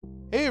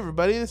Hey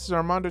everybody, this is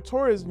Armando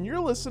Torres, and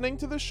you're listening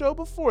to the show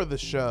before the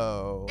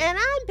show. And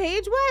I'm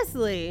Paige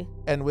Wesley.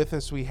 And with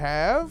us we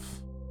have...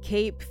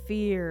 Cape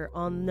Fear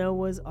on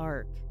Noah's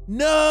Ark.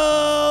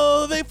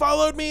 No! They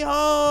followed me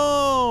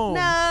home!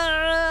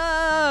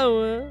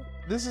 No!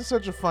 This is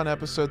such a fun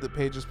episode that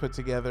Paige has put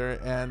together,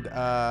 and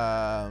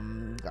I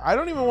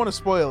don't even want to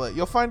spoil it.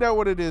 You'll find out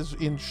what it is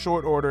in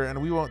short order,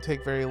 and we won't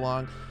take very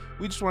long.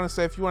 We just want to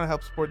say, if you want to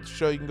help support the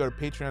show, you can go to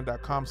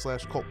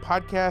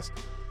patreon.com/cultpodcast.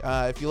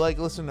 If you like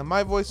listening to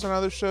my voice on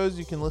other shows,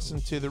 you can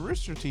listen to the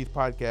Rooster Teeth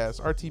podcast,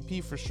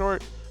 RTP for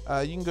short.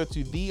 You can go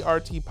to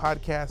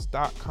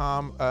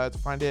thertpodcast.com to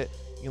find it.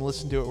 You can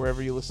listen to it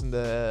wherever you listen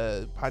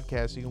to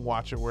podcasts. You can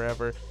watch it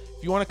wherever. If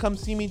you want to come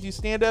see me do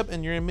stand-up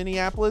and you're in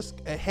Minneapolis,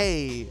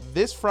 hey,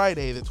 this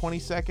Friday, the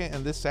 22nd,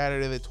 and this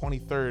Saturday, the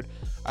 23rd,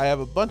 I have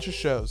a bunch of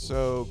shows.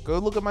 So go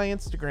look at my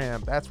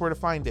Instagram. That's where to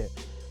find it.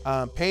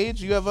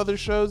 Paige, you have other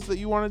shows that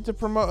you wanted to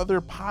promote,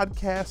 other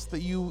podcasts that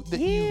you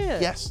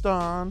guest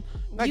on.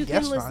 Not you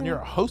guest on, you're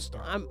a host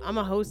on. I'm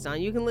a host on.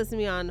 You can listen to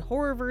me on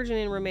Horror Virgin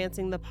and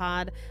Romancing the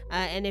Pod.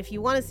 And if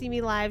you want to see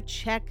me live,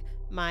 check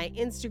my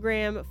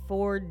Instagram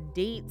for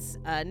dates.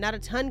 Not a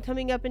ton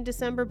coming up in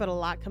December, but a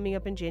lot coming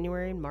up in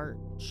January and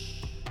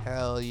March.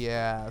 Hell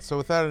yeah. So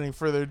without any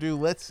further ado,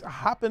 let's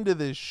hop into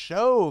this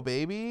show,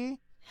 baby.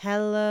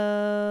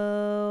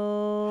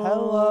 Hello.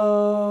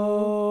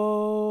 Hello.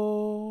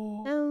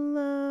 Hello.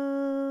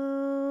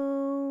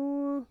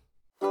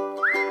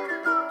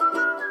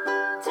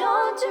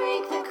 Don't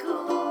drink the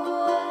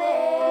Kool-Aid.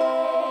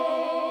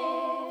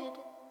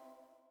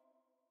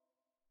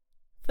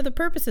 For the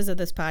purposes of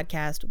this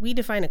podcast, we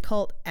define a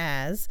cult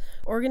as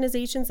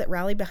organizations that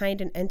rally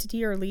behind an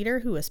entity or leader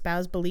who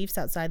espouse beliefs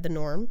outside the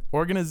norm.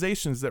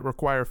 Organizations that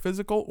require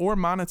physical or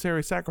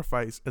monetary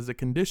sacrifice as a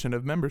condition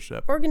of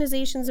membership.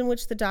 Organizations in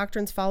which the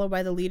doctrines followed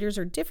by the leaders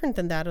are different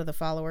than that of the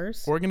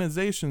followers.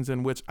 Organizations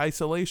in which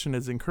isolation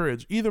is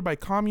encouraged either by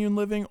commune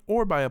living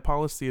or by a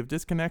policy of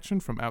disconnection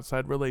from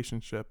outside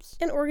relationships.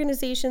 And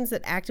organizations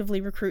that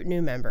actively recruit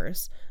new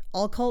members.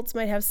 All cults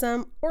might have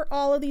some or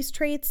all of these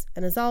traits,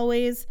 and as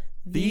always,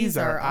 these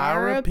are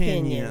our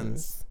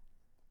opinions.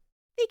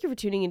 Thank you for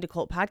tuning into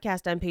Cult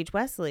Podcast. I'm Paige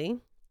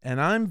Wesley.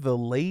 And I'm the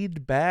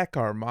laid-back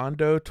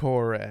Armando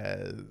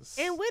Torres.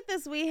 And with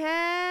us we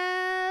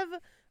have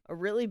a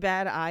really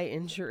bad eye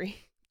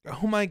injury.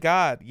 Oh my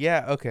God.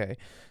 Yeah, okay.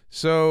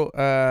 So,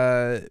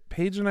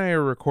 Paige and I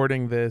are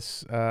recording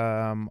this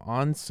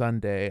on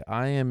Sunday.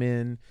 I am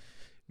in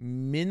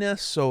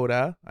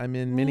Minnesota. I'm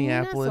in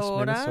Minneapolis,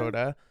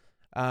 Minnesota.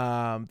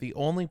 The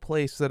only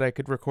place that I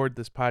could record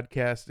this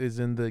podcast is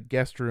in the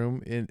guest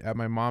room at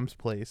my mom's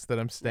place that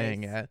I'm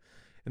staying at.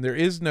 And there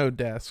is no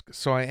desk,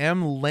 so I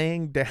am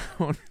laying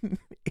down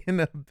in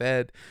a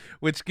bed,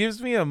 which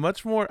gives me a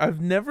much more...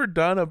 I've never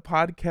done a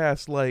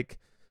podcast like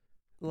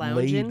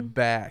lounging, laid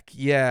back.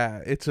 Yeah,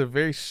 it's a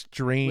very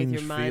strange feeling.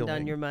 With your mind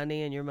on your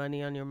money and your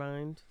money on your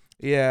mind.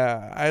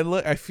 Yeah,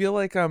 I feel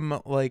like I'm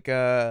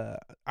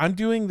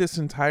doing this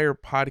entire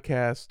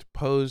podcast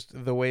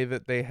posed the way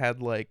that they had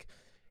like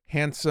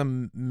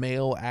handsome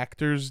male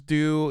actors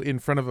do in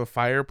front of a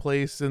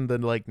fireplace in the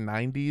like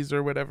 90s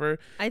or whatever.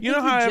 I think you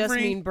just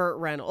mean Burt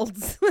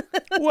Reynolds.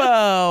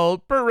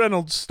 Well, Burt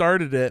Reynolds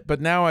started it, but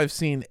now I've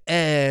seen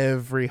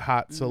every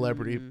hot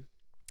celebrity.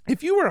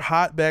 If you were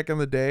hot back in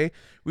the day,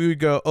 we would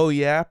go, oh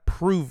yeah,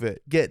 prove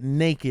it. Get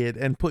naked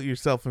and put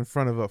yourself in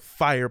front of a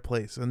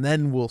fireplace, and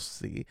then we'll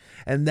see.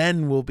 And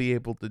then we'll be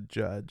able to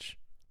judge.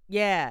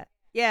 Yeah.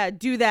 Yeah,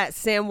 do that,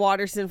 Sam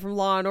Waterston from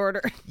Law and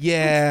Order.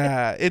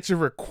 Yeah, it's a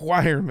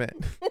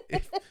requirement.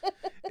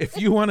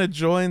 If you want to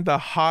join the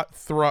Heart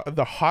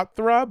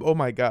Throb, oh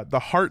my God, the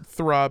Heart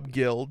Throb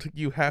Guild,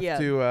 you have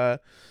to,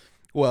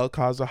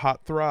 cause a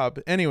hot throb.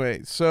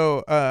 Anyway,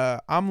 so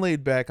I'm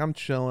laid back, I'm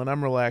chilling,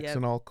 I'm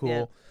relaxing, all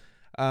cool.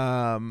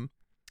 And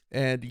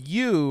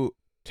you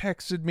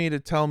texted me to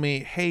tell me,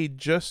 hey,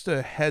 just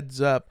a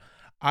heads up,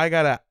 I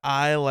got an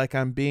eye like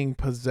I'm being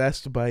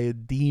possessed by a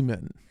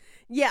demon.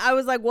 Yeah, I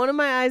was like, one of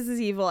my eyes is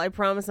evil. I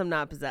promise I'm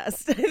not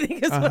possessed. I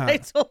think is what I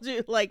told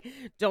you. Like,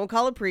 don't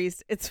call a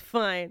priest. It's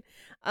fine.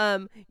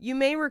 You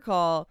may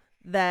recall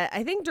that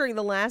I think during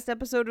the last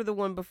episode or the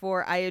one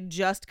before, I had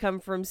just come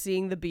from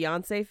seeing the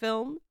Beyonce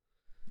film.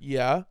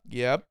 Yeah,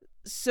 yep.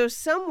 So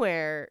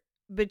somewhere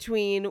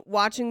between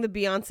watching the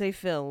Beyonce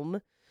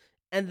film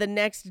and the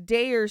next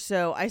day or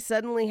so, I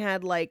suddenly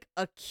had like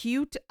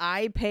acute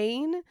eye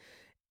pain,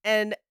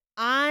 and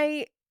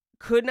I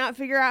could not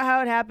figure out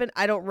how it happened.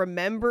 I don't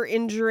remember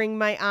injuring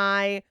my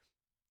eye.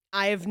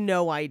 I have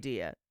no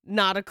idea.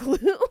 Not a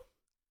clue.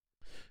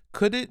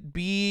 Could it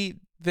be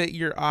that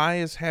your eye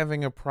is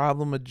having a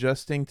problem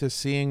adjusting to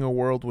seeing a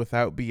world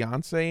without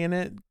Beyonce in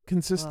it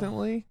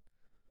consistently?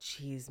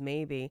 Jeez,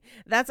 maybe.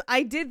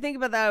 I did think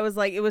about that. I was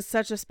like, it was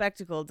such a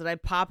spectacle. Did I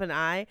pop an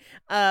eye?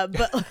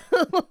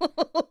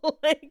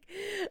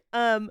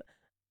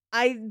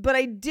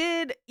 I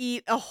did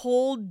eat a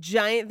whole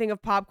giant thing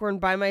of popcorn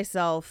by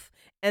myself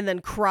and then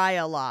cry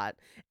a lot.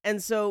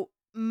 And so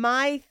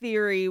my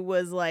theory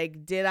was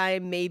like, did I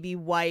maybe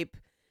wipe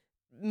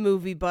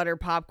movie butter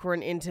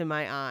popcorn into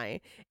my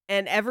eye.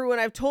 And everyone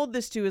I've told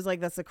this to is like,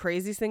 that's the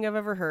craziest thing I've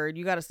ever heard.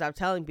 You got to stop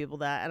telling people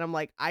that. And I'm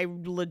like, I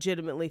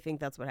legitimately think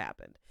that's what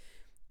happened.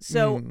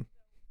 So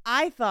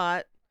I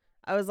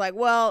was like,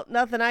 well,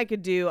 nothing I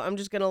could do. I'm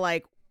just going to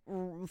like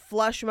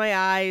flush my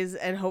eyes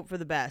and hope for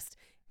the best.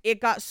 It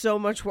got so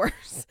much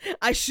worse.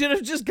 I should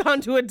have just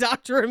gone to a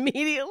doctor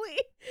immediately.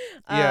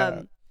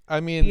 Yeah. I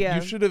mean,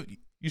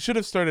 you should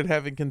have started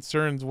having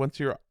concerns once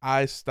your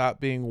eyes stopped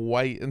being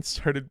white and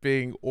started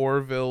being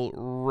Orville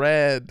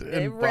red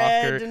and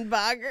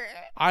Bacher.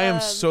 I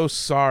am so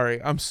sorry.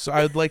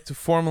 I'd like to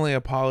formally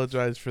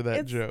apologize for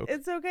that joke.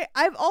 It's okay.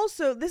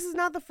 This is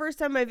not the first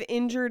time I've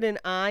injured an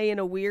eye in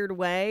a weird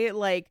way.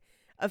 Like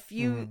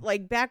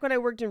like back when I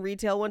worked in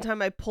retail, one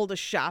time I pulled a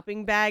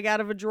shopping bag out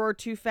of a drawer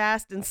too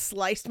fast and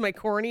sliced my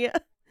cornea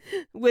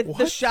with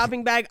the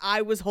shopping bag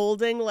I was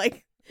holding,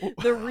 like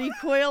the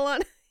recoil on.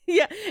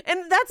 Yeah.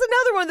 And that's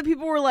another one that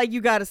people were like, you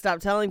got to stop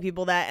telling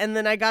people that. And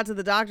then I got to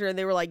the doctor and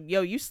they were like,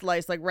 yo, you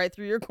sliced like right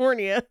through your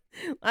cornea.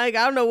 Like,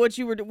 I don't know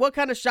what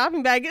kind of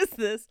shopping bag is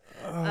this?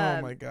 Oh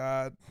my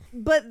God.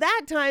 But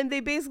that time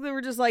they basically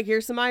were just like,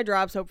 here's some eye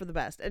drops, hope for the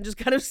best, and just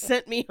kind of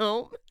sent me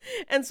home.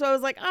 And so I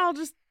was like, I'll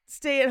just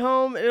stay at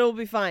home. It'll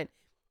be fine.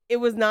 It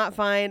was not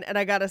fine. And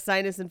I got a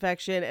sinus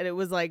infection and it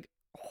was like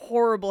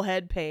horrible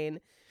head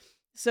pain.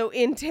 So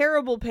in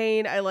terrible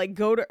pain, I like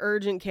go to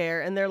urgent care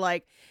and they're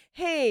like,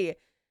 hey,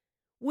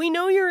 we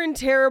know you're in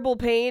terrible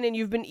pain and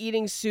you've been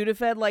eating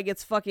Sudafed like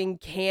it's fucking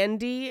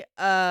candy,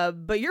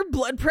 but your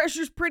blood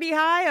pressure's pretty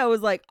high. I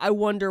was like, I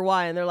wonder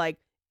why. And they're like,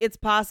 it's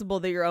possible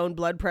that your own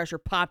blood pressure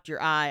popped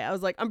your eye. I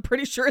was like, I'm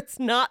pretty sure it's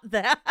not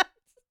that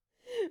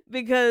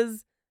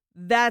because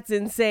that's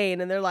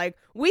insane. And they're like,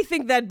 we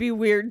think that'd be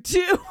weird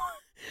too.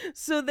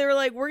 So they're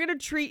like, we're going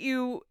to treat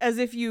you as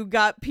if you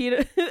got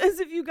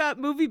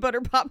movie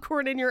butter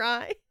popcorn in your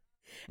eye.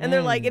 And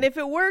they're like, and if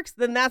it works,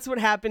 then that's what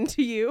happened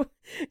to you.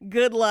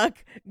 Good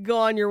luck. Go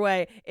on your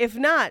way. If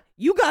not,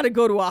 you got to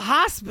go to a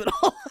hospital.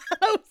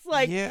 I was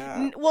like,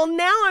 well,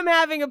 now I'm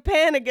having a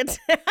panic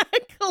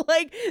attack.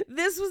 Like,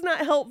 this was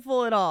not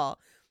helpful at all.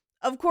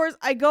 Of course,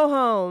 I go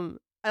home.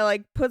 I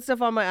like put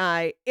stuff on my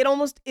eye. It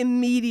almost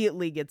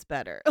immediately gets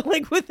better.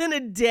 Like within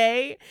a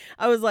day,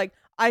 I was like,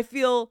 I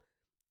feel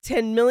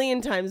 10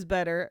 million times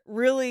better.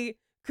 Really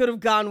could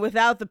have gone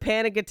without the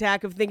panic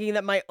attack of thinking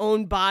that my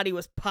own body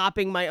was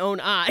popping my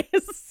own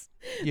eyes.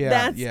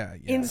 That's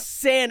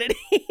insanity.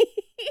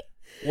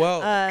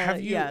 Well,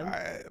 have you,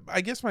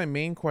 I guess my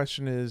main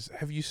question is,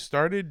 have you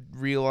started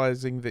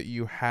realizing that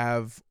you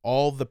have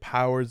all the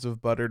powers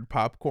of buttered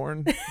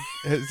popcorn?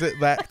 Is it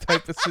that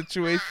type of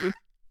situation?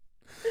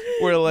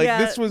 Where like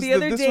this was the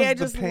other day I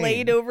just pain.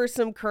 laid over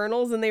some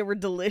kernels and they were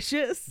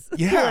delicious.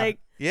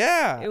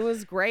 Yeah. It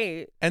was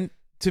great. And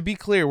to be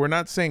clear, we're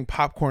not saying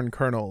popcorn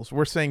kernels.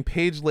 We're saying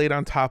Paige laid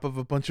on top of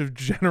a bunch of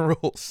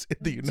generals in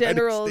the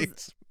United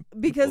States.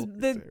 Because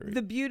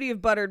the beauty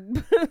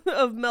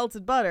of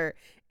melted butter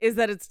is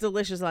that it's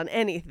delicious on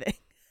anything.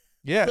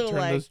 Yeah, so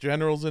turn those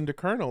generals into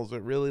kernels.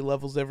 It really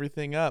levels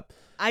everything up.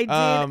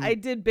 I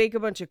did bake a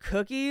bunch of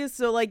cookies.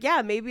 So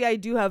maybe I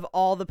do have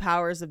all the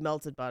powers of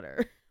melted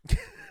butter.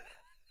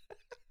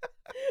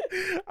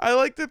 I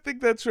like to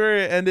think that's where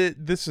it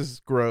ended. This is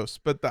gross,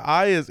 but the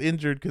eye is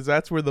injured because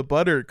that's where the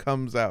butter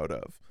comes out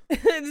of.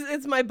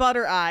 It's my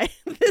butter eye.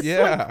 This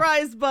one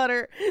cries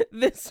butter.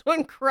 This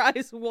one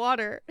cries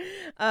water.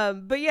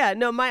 But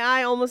my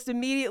eye almost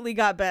immediately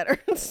got better.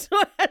 So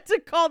I had to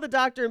call the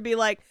doctor and be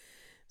like,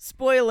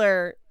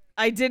 spoiler,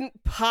 I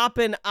didn't pop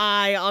an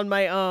eye on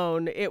my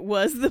own. It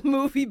was the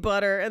movie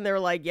butter. And they were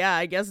like, yeah,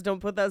 I guess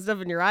don't put that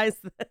stuff in your eyes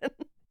then.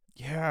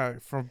 Yeah,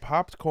 from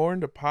popped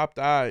corn to popped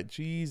eye.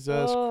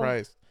 Jesus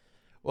Christ.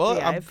 Well,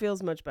 yeah, it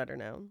feels much better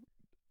now.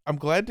 I'm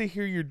glad to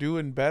hear you're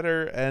doing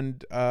better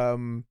and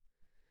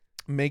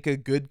make a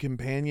good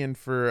companion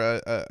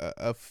for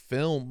a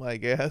film, I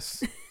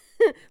guess.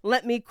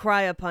 Let me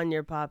cry upon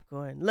your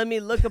popcorn. Let me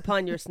look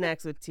upon your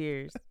snacks with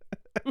tears.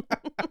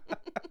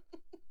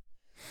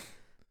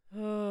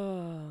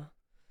 Oh,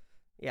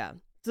 yeah.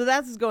 So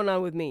that's what's going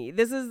on with me.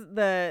 This is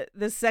the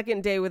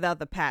second day without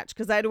the patch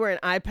because I had to wear an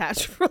eye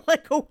patch for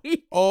like a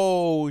week.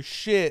 Oh,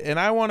 shit. And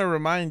I want to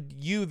remind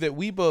you that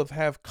we both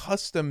have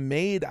custom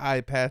made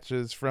eye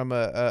patches from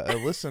a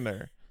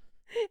listener.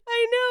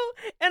 I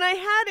know. And I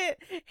had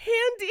it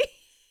handy.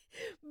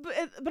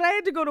 But I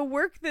had to go to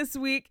work this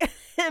week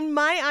and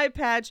my eye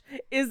patch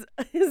is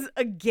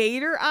a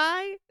gator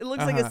eye. It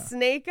looks like a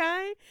snake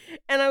eye.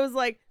 And I was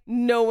like,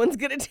 no one's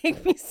going to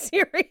take me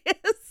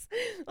serious.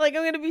 Like,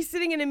 I'm going to be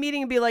sitting in a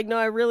meeting and be like, no,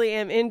 I really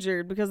am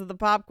injured because of the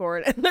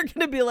popcorn. And they're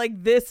going to be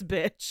like, this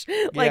bitch.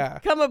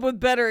 Like, come up with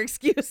better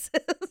excuses.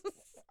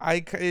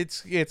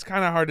 It's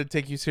kind of hard to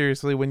take you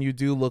seriously when you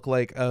do look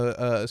like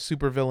a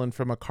supervillain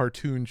from a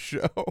cartoon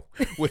show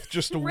with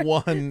just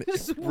one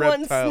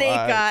snake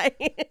eye.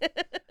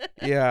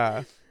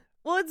 Yeah.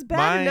 Well, it's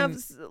bad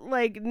enough.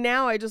 Like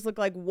now, I just look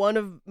like one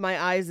of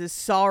my eyes is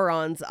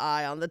Sauron's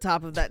eye on the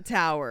top of that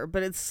tower,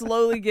 but it's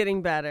slowly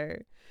getting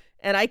better.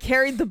 And I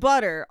carried the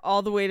butter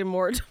all the way to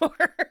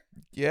Mordor.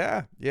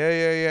 Yeah.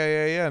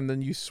 And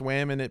then you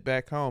swam in it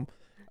back home.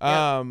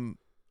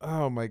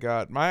 Oh my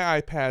God, my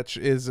eye patch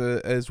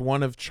is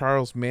one of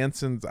Charles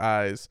Manson's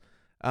eyes.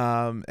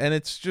 And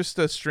it's just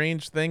a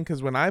strange thing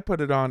because when I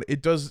put it on,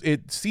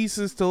 it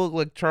ceases to look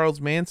like Charles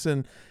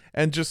Manson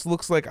and just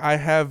looks like I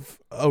have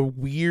a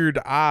weird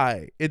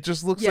eye. It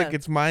just looks like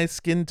it's my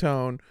skin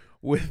tone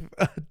with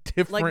a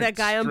different, like that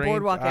guy on strange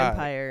Boardwalk eye.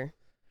 Empire.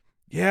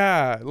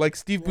 Yeah, like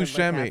Steve He had, like,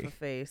 Buscemi. half a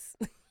face.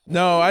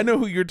 No, I know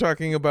who you're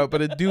talking about,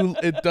 but it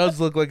does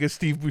look like a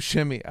Steve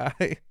Buscemi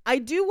eye. I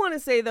do want to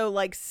say though,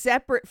 like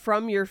separate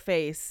from your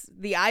face,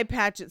 the eye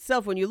patch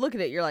itself, when you look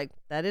at it, you're like,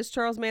 that is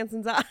Charles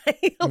Manson's eye.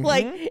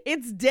 Like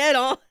it's dead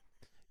on.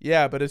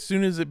 Yeah, but as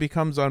soon as it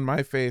becomes on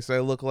my face,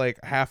 I look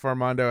like half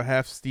Armando,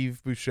 half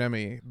Steve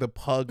Buscemi, the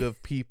pug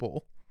of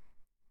people.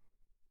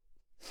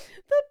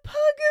 The pug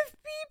of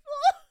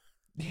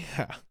people.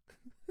 Yeah.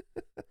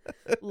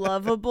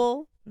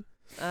 Lovable.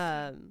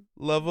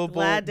 Lovable.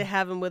 Glad to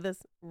have him with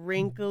us.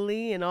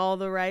 Wrinkly in all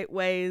the right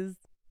ways.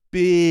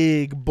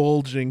 Big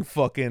bulging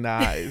fucking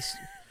eyes.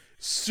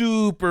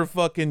 Super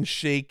fucking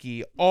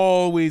shaky.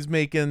 Always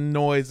making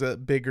noise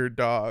at bigger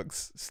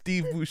dogs.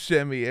 Steve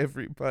Buscemi,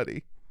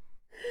 everybody.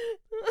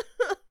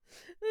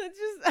 I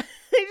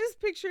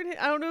just pictured it.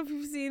 I don't know if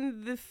you've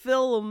seen the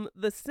film,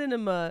 the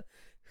cinema,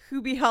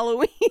 Hoobie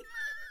Halloween,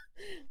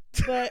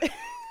 but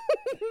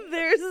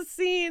there's a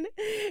scene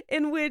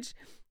in which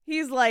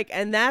he's like,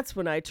 and that's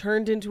when I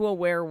turned into a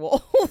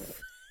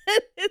werewolf.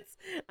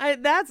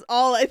 And that's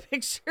all I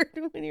pictured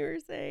when you were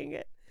saying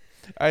it.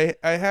 I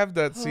have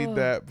not seen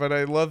that, but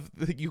I love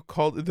that you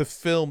called it the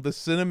film, the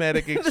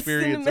cinematic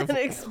experience of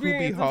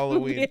Hoobie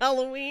Halloween. Hoobie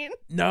Halloween.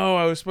 No,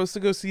 I was supposed to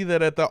go see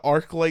that at the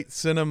ArcLight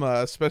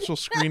Cinema, a special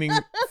screening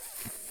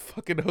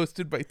fucking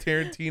hosted by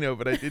Tarantino,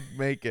 but I didn't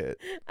make it.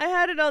 I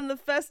had it on the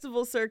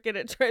festival circuit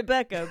at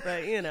Tribeca,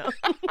 but you know.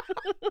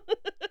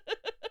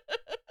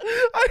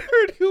 I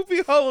heard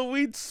Hoobie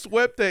Halloween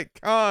swept at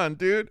Cannes,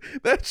 dude.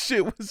 That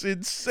shit was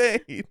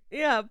insane.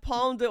 Yeah,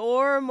 Palme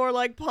d'Or, more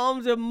like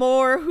Palme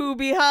d'Amour,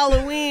 Hoobie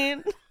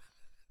Halloween.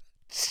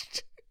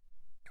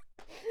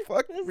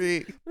 Fuck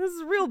me. This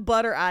is real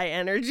butter eye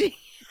energy.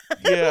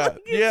 Yeah,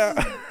 Like, it's yeah.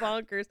 just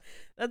bonkers.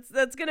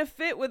 That's gonna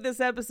fit what this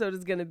episode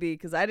is gonna be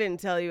because I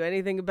didn't tell you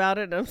anything about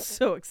it and I'm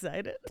so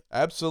excited.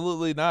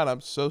 Absolutely not.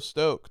 I'm so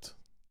stoked.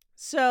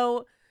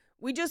 So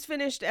we just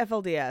finished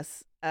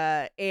FLDS,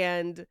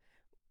 and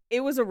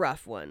it was a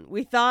rough one.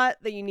 We thought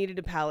that you needed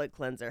a palate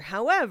cleanser.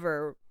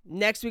 However,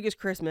 next week is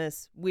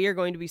Christmas. We are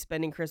going to be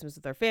spending Christmas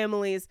with our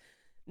families.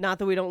 Not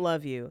that we don't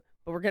love you,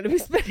 but we're going to be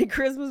spending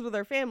Christmas with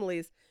our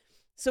families.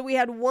 So we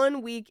had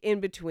 1 week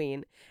in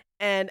between,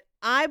 and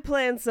I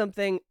planned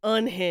something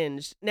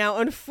unhinged. Now,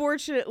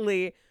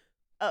 unfortunately,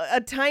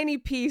 a tiny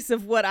piece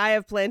of what I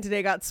have planned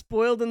today got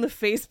spoiled in the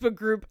Facebook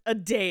group a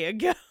day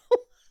ago.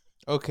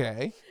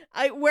 Okay.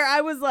 Where I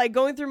was like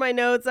going through my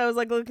notes, I was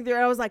like looking through,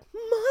 and I was like,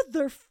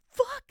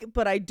 motherfuck,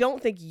 but I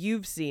don't think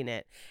you've seen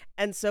it.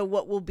 And so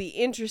what will be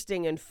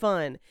interesting and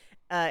fun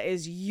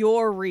is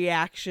your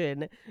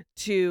reaction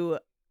to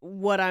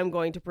what I'm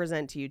going to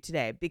present to you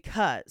today,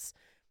 because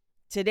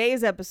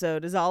today's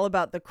episode is all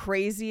about the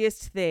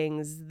craziest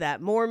things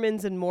that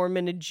Mormons and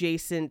Mormon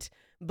adjacent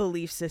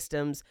belief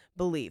systems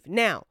believe.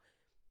 Now,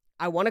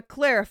 I want to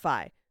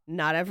clarify,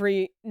 not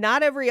every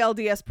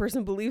LDS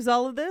person believes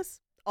all of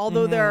this.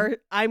 Although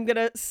I'm going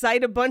to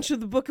cite a bunch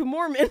of the Book of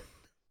Mormon.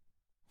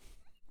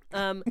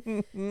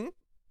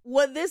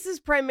 What this is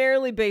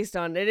primarily based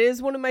on, it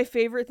is one of my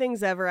favorite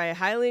things ever. I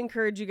highly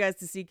encourage you guys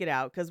to seek it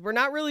out because we're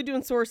not really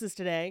doing sources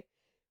today.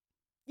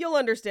 You'll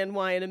understand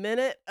why in a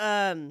minute.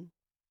 A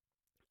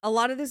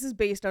lot of this is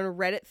based on a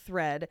Reddit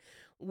thread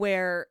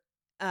where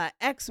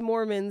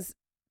ex-Mormons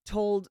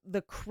told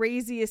the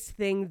craziest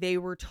thing they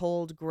were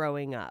told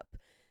growing up.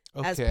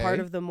 As part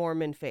of the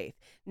Mormon faith.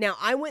 Now,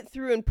 I went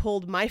through and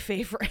pulled my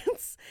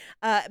favorites,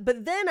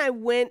 but then I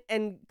went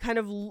and kind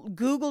of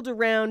Googled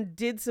around,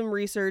 did some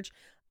research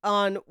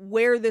on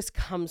where this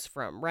comes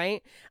from,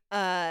 right?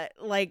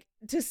 Like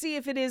to see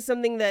if it is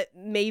something that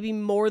maybe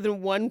more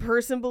than one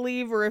person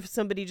believe or if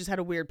somebody just had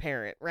a weird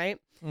parent, right?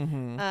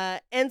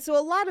 And so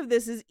a lot of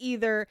this is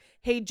either,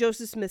 hey,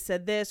 Joseph Smith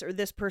said this, or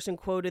this person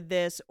quoted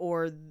this,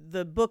 or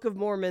the Book of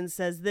Mormon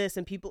says this,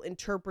 and people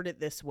interpret it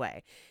this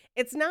way.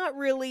 It's not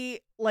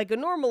really like a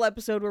normal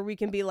episode where we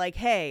can be like,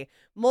 hey,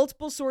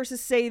 multiple sources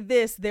say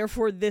this,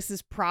 therefore this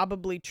is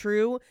probably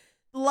true.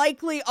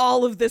 Likely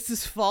all of this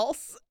is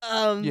false.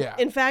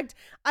 In fact,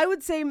 I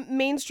would say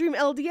mainstream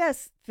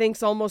LDS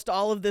thinks almost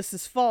all of this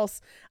is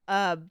false,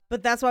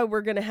 but that's why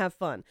we're going to have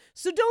fun.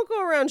 So don't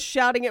go around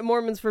shouting at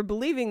Mormons for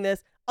believing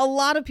this. A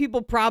lot of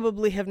people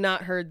probably have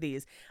not heard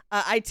these.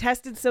 I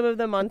tested some of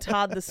them on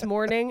Todd this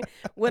morning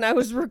when I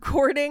was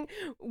recording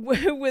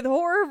with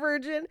Horror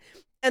Virgin.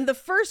 And the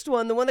first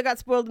one, the one that got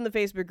spoiled in the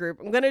Facebook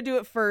group, I'm going to do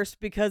it first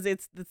because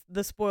it's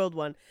the spoiled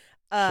one.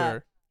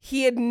 Sure.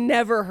 He had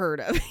never heard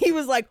of. He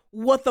was like,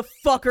 what the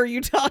fuck are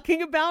you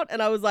talking about?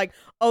 And I was like,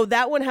 oh,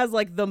 that one has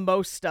like the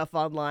most stuff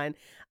online.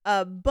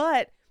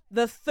 But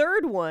the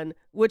third one,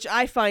 which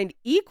I find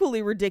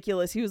equally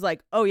ridiculous, he was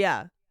like, oh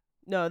yeah,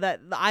 No, that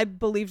I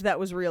believed that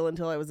was real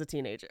until I was a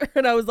teenager.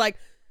 And I was like,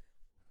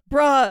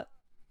 bruh,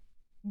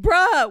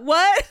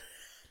 what?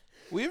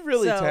 We've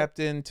really So- tapped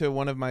into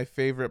one of my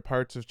favorite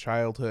parts of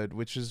childhood,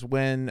 which is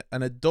when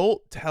an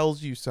adult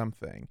tells you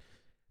something.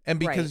 And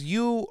because Right.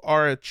 you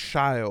are a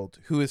child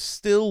who is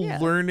still Yeah.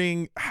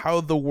 learning how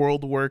the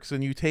world works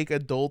and you take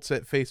adults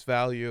at face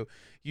value,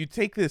 you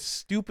take this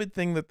stupid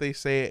thing that they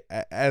say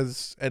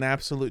as an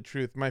absolute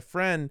truth. My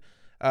friend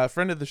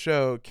of the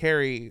show,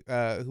 Carrie,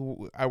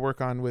 who I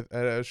work on with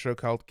a show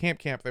called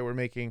Camp they were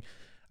making,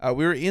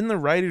 we were in the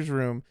writer's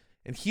room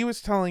and he was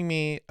telling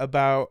me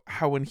about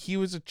how when he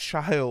was a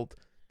child,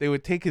 they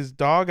would take his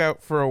dog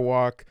out for a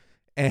walk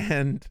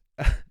and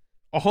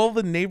all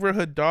the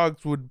neighborhood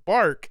dogs would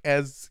bark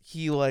as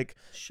he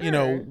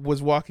Sure.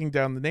 was walking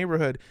down the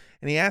neighborhood.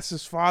 And he asked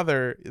his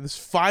father, this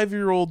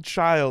 5-year-old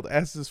child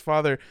asked his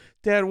father,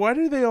 Dad, why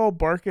do they all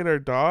bark at our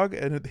dog?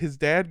 And his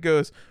dad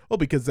goes, oh,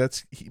 because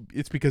it's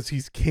because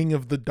he's king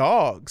of the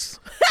dogs.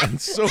 And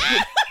so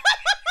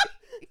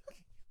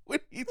when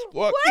he's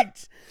walking,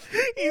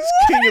 he's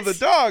king of the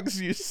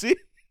dogs, you see.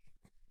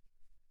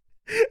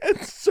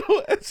 And so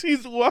as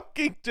he's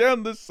walking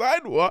down the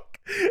sidewalk,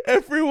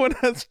 everyone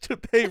has to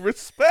pay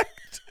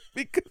respect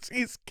because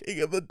he's king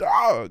of the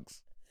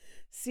dogs.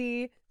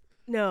 See,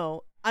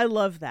 no, I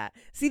love that.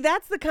 See,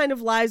 that's the kind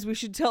of lies we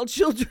should tell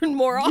children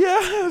more often.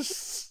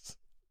 Yes.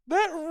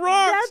 That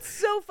rocks. That's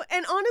so fun.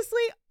 And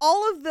honestly,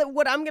 all of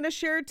what I'm going to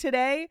share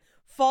today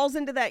falls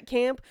into that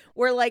camp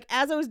where, like,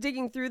 as I was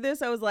digging through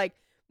this, I was like,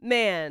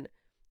 man,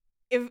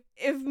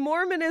 if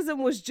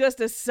Mormonism was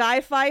just a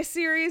sci-fi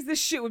series, this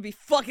shit would be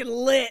fucking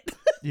lit.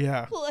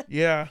 Yeah. Like-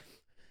 Yeah.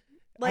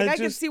 Like, I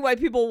can just- see why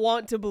people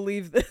want to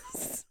believe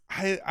this.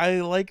 I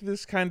like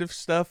this kind of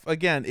stuff.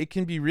 Again, it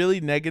can be really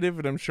negative,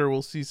 and I'm sure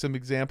we'll see some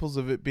examples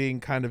of it being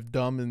kind of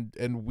dumb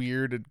and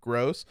weird and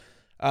gross.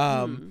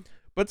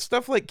 But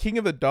stuff like King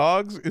of the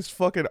Dogs is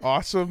fucking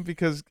awesome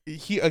because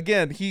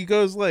he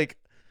goes like,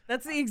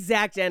 That's the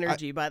exact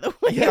energy, by the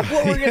way, Yeah. of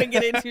what we're going to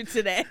get into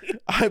today.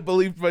 I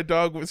believed my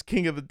dog was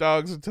king of the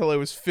dogs until I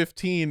was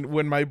 15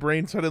 when my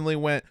brain suddenly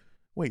went,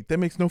 wait, that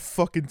makes no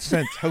fucking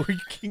sense. How are you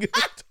king of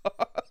the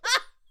dogs?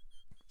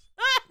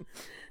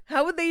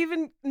 How would they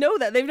even know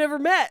that? They've never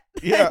met.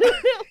 Yeah.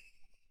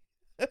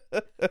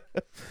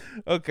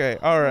 Okay,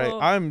 all right. Oh,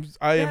 I am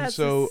that's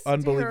so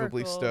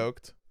unbelievably hysterical.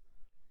 stoked.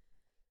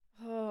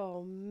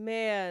 Oh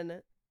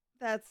man,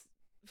 that's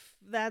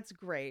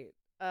great.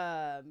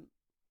 I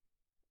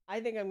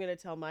think I'm gonna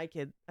tell my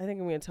kids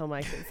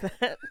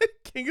that.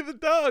 King of the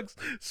dogs.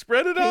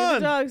 Spread it King of on. the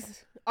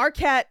dogs. Our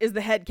cat is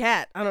the head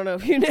cat. I don't know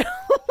if you know.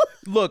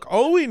 Look,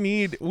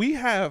 we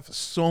have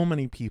so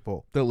many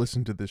people that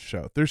listen to this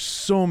show. There's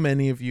so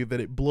many of you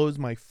that it blows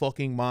my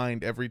fucking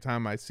mind every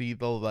time I see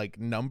the like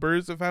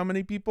numbers of how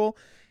many people.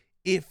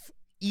 If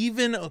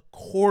even a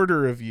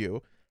quarter of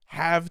you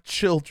have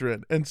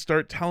children and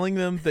start telling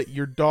them that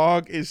your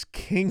dog is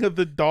king of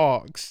the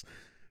dogs,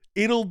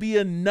 it'll be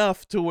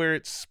enough to where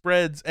it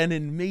spreads, and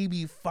in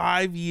maybe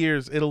 5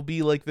 years it'll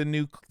be like the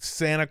new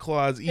Santa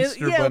Claus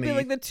Easter It'll bunny. be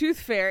like the Tooth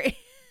Fairy.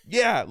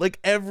 Yeah, like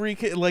every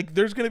kid, like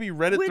there's gonna be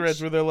Reddit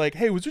threads where they're like,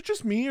 "Hey, was it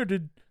just me, or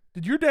did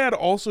your dad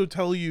also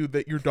tell you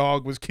that your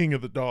dog was king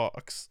of the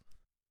dogs?"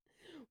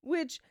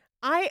 Which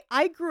I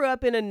grew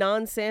up in a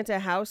non-Santa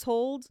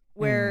household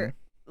where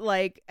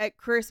like at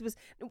Christmas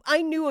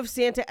I knew of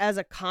Santa as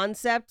a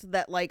concept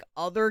that like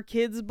other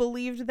kids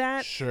believed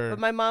that. Sure. But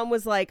my mom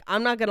was like,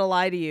 I'm not going to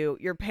lie to you.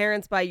 Your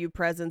parents buy you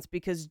presents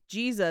because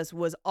Jesus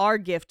was our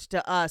gift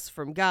to us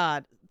from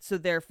God. So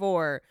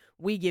therefore,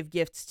 we give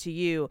gifts to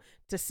you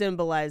to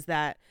symbolize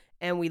that,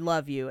 and we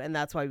love you, and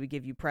that's why we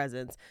give you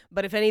presents.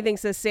 But if anything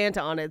says Santa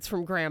on it, it's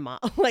from grandma.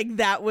 Like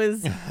that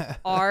was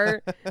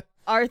our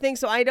thing.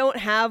 So I don't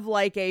have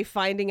like a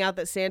finding out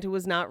that Santa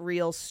was not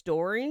real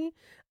story.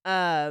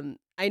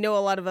 I know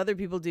a lot of other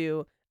people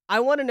do.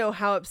 I want to know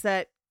how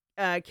upset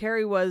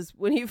Carrie was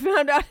when he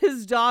found out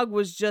his dog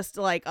was just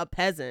like a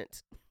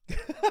peasant.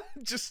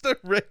 Just a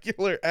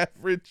regular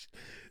average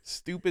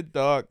stupid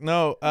dog.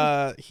 No,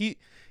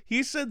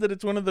 he said that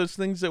it's one of those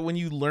things that when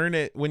you learn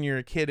it when you're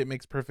a kid, it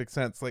makes perfect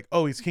sense. Like,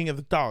 oh, he's king of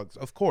the dogs.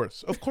 Of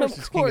course he's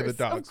king of the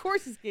dogs. Of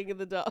course he's king of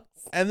the dogs.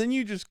 And then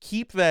you just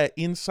keep that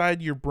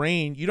inside your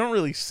brain. You don't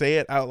really say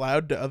it out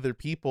loud to other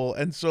people.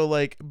 And so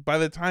like by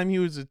the time he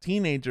was a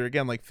teenager,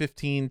 again, like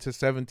 15 to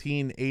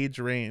 17 age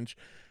range,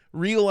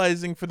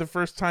 realizing for the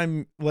first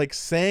time, like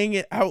saying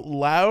it out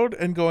loud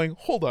and going,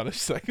 hold on a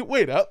second,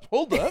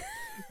 hold up.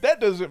 That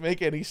doesn't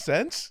make any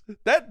sense.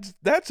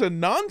 That's a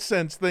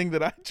nonsense thing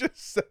that I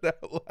just said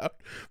out loud.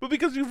 But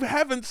because you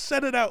haven't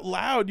said it out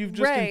loud, you've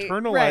just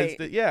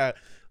internalized it. Yeah.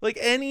 Like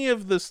any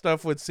of the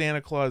stuff with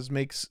Santa Claus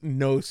makes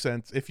no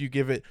sense if you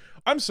give it.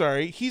 I'm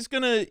sorry, he's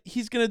gonna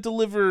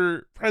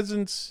deliver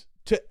presents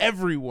to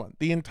everyone,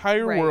 the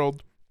entire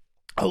world.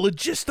 A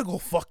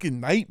logistical fucking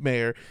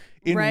nightmare.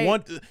 That's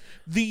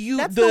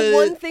the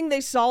one thing they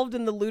solved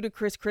in the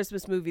ludicrous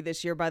Christmas movie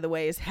this year, by the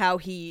way, is how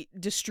he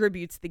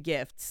distributes the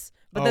gifts.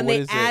 But then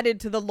they added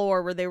to the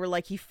lore where they were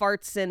like, he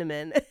farts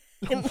cinnamon.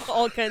 and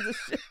all kinds of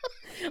shit.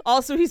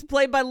 Also, he's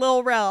played by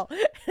Lil Rel.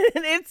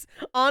 And it's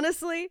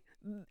honestly,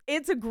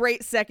 it's a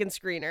great second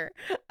screener.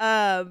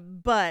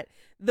 But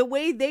the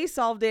way they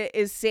solved it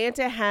is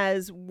Santa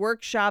has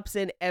workshops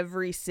in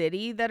every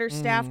city that are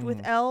staffed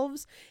with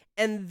elves,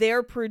 and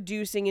they're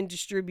producing and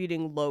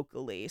distributing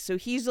locally. So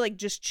he's like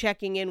just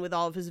checking in with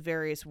all of his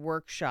various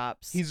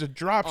workshops. He's a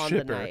drop on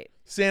shipper. the night.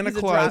 Santa He's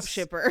Claus. a drop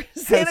shipper.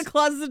 Santa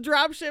Claus is a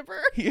drop shipper.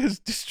 He has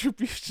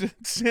distribution.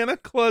 Santa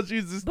Claus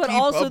uses But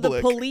also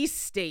the police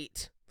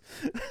state.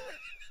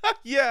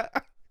 Yeah.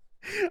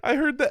 I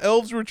heard the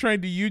elves were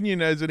trying to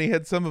unionize and he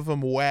had some of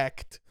them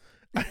whacked.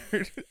 I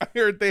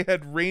heard they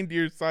had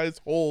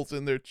reindeer-sized holes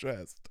in their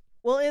chest.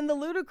 Well, in the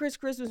ludicrous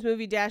Christmas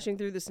movie Dashing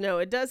Through the Snow,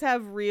 it does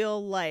have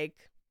real,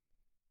 like,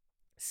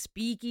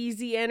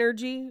 speakeasy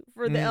energy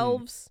for the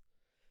elves.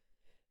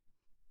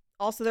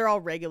 Also, they're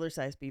all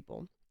regular-sized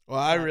people. Well,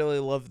 I really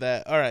love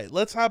that. All right,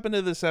 let's hop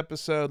into this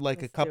episode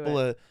like a couple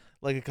of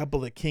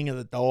King of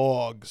the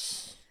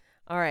Dogs.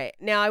 All right.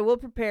 Now, I will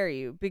prepare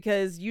you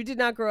because you did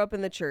not grow up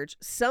in the church.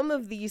 Some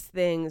of these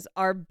things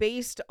are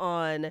based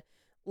on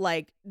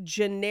like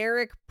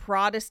generic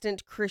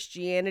Protestant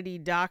Christianity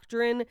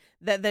doctrine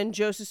that then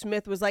Joseph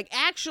Smith was like,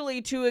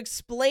 actually, to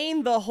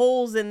explain the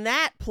holes in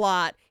that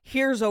plot,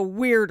 here's a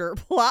weirder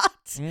plot.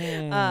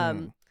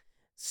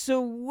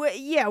 So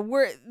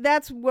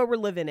that's what we're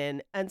living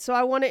in. And so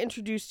I want to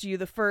introduce to you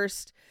the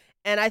first,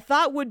 and I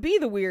thought would be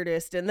the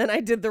weirdest, and then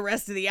I did the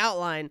rest of the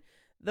outline.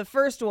 The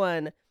first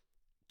one,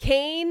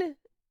 Cain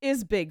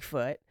is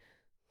Bigfoot.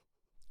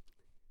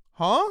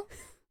 Huh?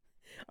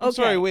 I'm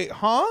sorry, wait,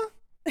 huh?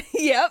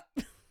 Yep.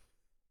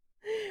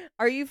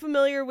 Are you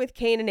familiar with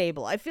Cain and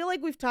Abel? I feel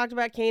like we've talked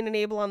about Cain and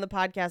Abel on the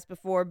podcast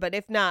before, but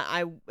if not,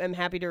 I am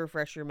happy to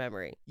refresh your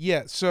memory.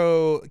 Yeah,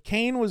 so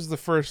Cain was the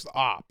first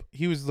op.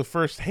 He was the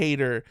first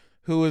hater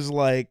who was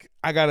like,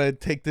 I gotta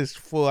take this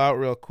full out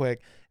real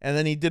quick. And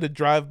then he did a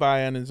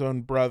drive-by on his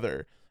own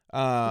brother.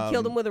 He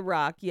killed him with a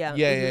rock, yeah.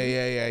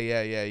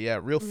 Yeah.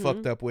 Real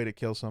fucked up way to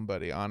kill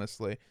somebody,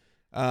 honestly.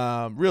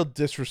 Real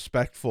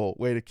disrespectful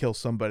way to kill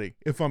somebody,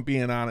 if I'm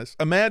being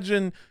honest.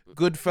 Imagine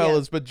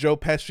Goodfellas, but Joe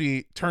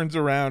Pesci turns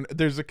around,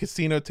 there's a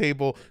casino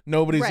table,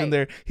 nobody's in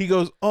there. He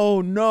goes, oh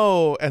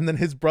no, and then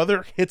his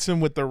brother hits him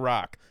with the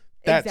rock.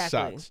 That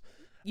sucks.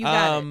 You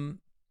got it.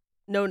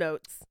 No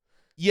notes.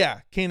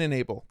 Yeah, Cain and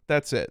Abel.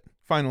 That's it.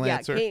 Final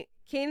answer.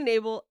 Cain and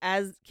Abel,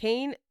 as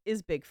Cain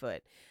is Bigfoot.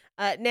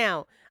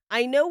 Now,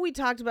 I know we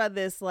talked about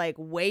this like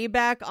way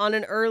back on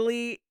an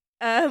early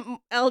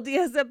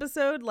LDS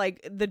episode,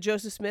 like the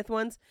Joseph Smith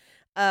ones,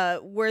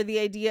 where the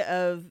idea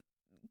of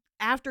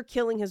after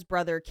killing his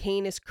brother,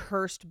 Cain is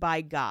cursed by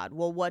God.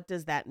 Well, what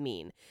does that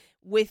mean?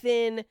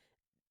 Within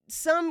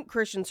some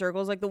Christian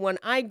circles, like the one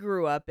I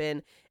grew up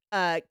in,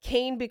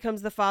 Cain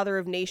becomes the father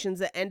of nations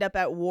that end up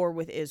at war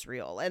with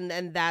Israel.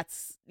 And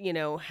that's,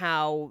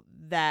 how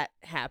that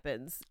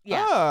happens.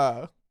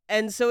 Yeah.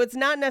 And so it's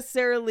not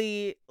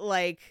necessarily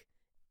like,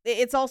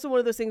 it's also one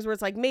of those things where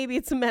it's like, maybe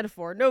it's a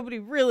metaphor. Nobody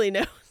really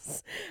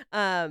knows.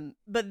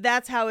 But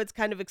that's how it's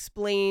kind of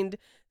explained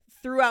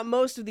throughout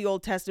most of the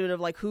Old Testament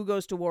of like who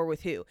goes to war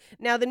with who.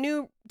 Now, the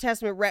New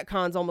Testament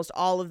retcons almost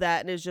all of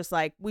that and is just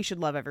like, we should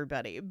love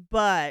everybody.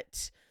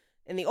 But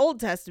in the Old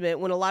Testament,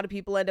 when a lot of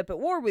people end up at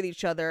war with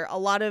each other, a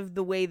lot of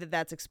the way that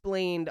that's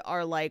explained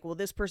are like, well,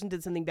 this person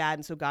did something bad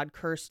and so God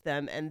cursed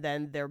them, and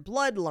then their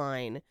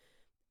bloodline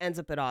ends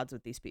up at odds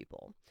with these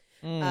people.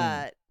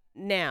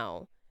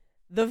 Now,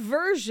 the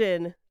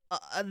version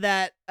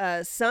that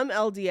some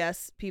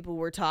LDS people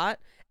were taught,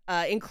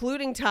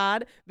 including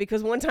Todd,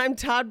 because one time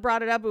Todd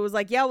brought it up, it was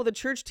like, yeah, well, the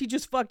church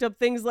teaches fucked up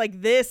things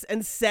like this,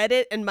 and said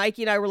it, and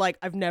Mikey and I were like,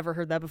 I've never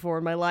heard that before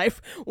in my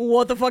life.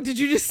 What the fuck did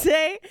you just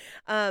say?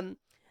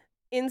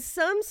 In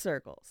some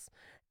circles,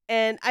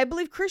 and I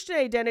believe Christian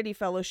Identity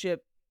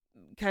Fellowship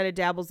kind of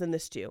dabbles in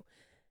this too,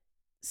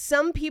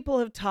 some people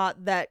have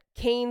taught that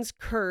Cain's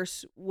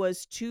curse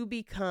was to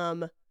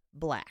become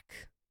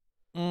black.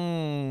 There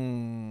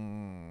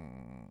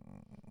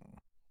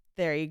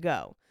you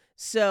go.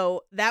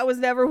 So that was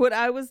never what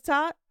I was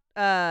taught,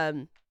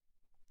 but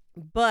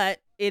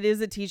it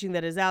is a teaching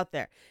that is out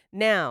there.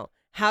 Now,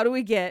 how do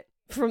we get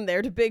from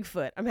there to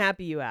Bigfoot? I'm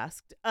happy you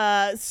asked.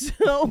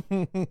 So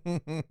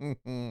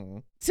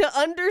to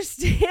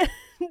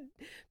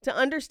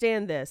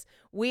understand this,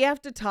 we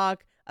have to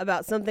talk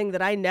about something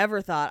that I never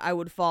thought I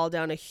would fall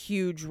down a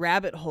huge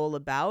rabbit hole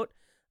about.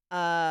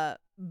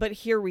 But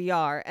here we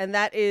are, and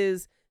that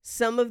is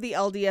some of the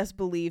LDS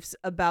beliefs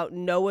about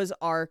Noah's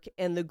Ark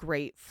and the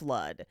Great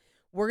Flood.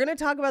 We're going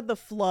to talk about the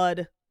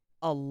flood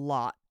a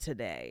lot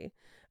today.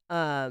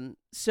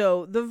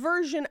 So the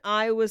version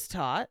I was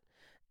taught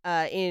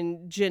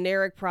in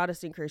generic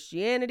Protestant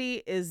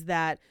Christianity is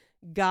that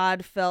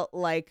God felt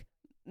like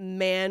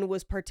man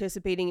was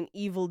participating in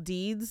evil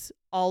deeds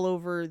all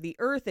over the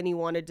earth, and he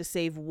wanted to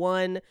save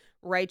one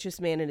righteous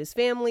man and his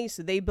family.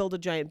 So they build a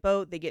giant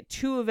boat. They get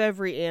 2 of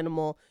every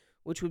animal,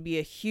 which would be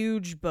a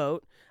huge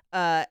boat.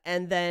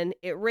 And then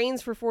it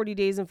rains for 40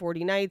 days and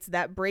 40 nights.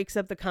 That breaks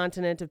up the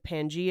continent of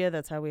Pangaea.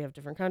 That's how we have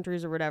different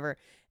countries or whatever.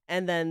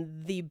 And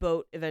then the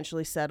boat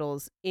eventually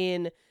settles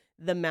in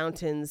the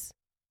mountains,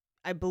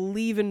 I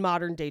believe in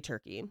modern day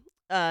Turkey.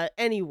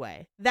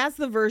 Anyway, that's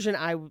the version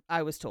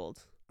I was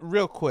told.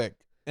 Real quick.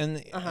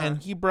 And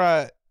he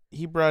brought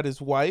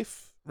his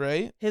wife,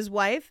 right? His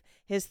wife,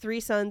 his 3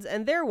 sons,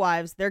 and their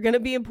wives. They're going to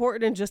be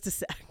important in just a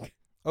sec.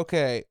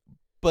 Okay.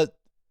 But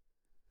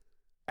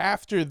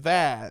after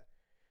that,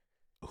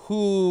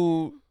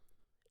 how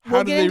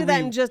We'll do get they into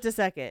that in just a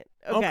second.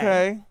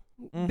 Okay.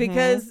 Mhm.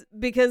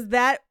 Because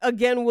that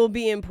again will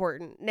be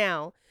important.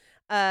 Now,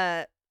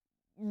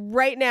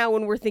 right now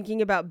when we're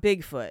thinking about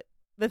Bigfoot,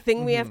 the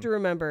thing we have to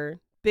remember,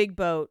 big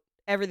boat,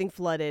 everything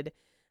flooded.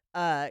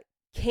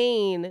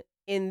 Cain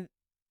in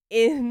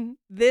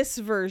this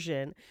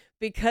version,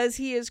 because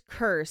he is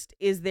cursed,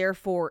 is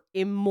therefore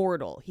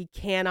immortal. He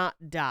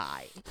cannot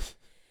die.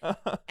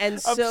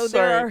 And so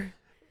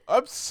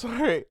I'm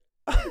sorry.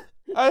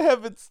 I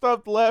haven't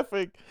stopped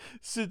laughing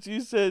since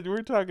you said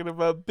we're talking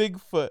about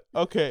Bigfoot.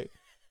 Okay.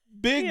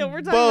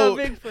 We're talking about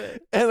Bigfoot.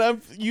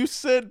 And you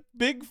said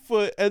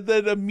Bigfoot, and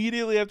then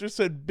immediately after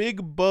said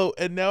big boat,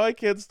 and now I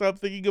can't stop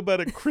thinking about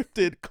a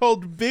cryptid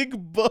called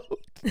Big Boat.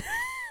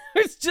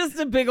 It's just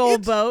a big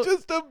old boat.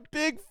 Just a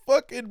big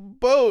fucking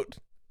boat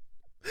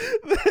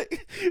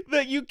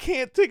that you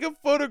can't take a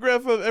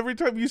photograph of. Every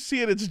time you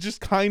see it, it's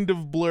just kind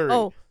of blurry.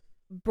 Oh,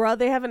 bruh,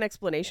 they have an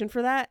explanation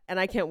for that, and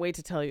I can't wait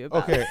to tell you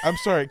about it. Okay, I'm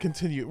sorry.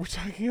 Continue. We're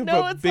talking No,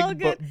 about it's all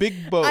good.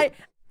 Big boat.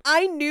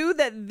 I knew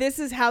that this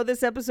is how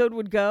this episode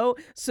would go,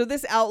 so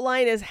this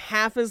outline is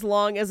half as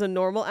long as a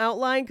normal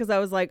outline, because I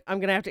was like, I'm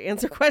going to have to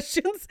answer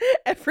questions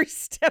every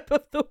step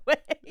of the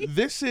way.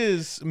 This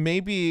is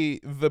maybe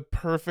the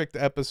perfect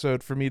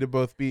episode for me to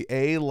both be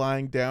A,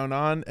 lying down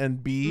on,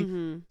 and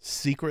B,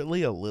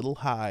 secretly a little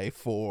high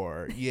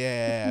for.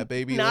 Yeah,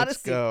 baby, Not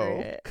let's a go.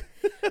 secret.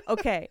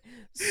 Okay,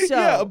 so.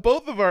 Yeah,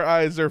 both of our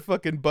eyes are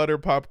fucking butter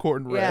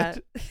popcorn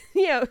red.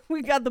 Yeah,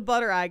 we got the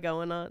butter eye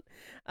going on.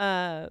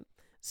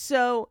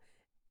 So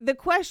the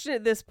question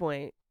at this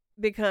point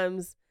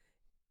becomes,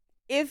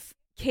 if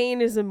Cain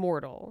is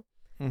immortal,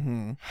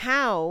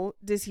 how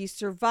does he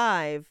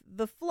survive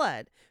the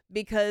flood?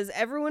 Because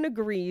everyone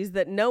agrees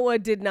that Noah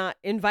did not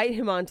invite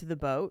him onto the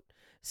boat,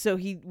 so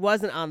he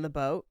wasn't on the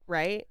boat,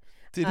 right?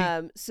 Did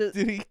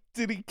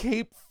he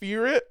Cape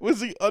Fear it?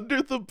 Was he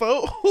under the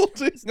boat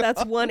holding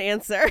That's on? one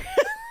answer.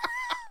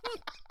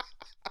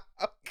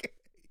 Okay.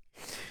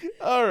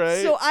 All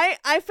right. So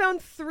I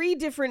found 3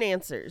 different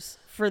answers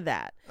for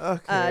that.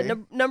 Okay.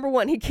 Number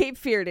 1, he Cape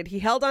Feared it. He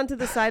held onto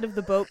the side of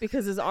the boat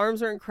because his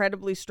arms are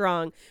incredibly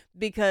strong,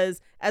 because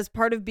as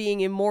part of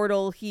being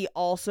immortal, he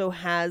also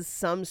has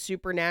some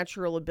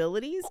supernatural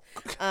abilities.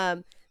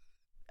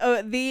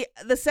 The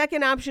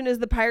second option is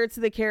the Pirates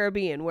of the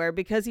Caribbean, where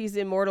because he's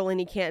immortal and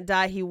he can't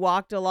die, he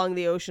walked along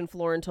the ocean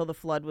floor until the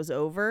flood was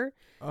over.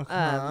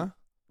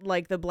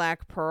 Like the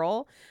Black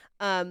Pearl.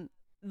 The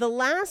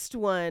last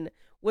one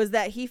was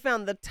that he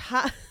found the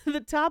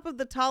top of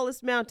the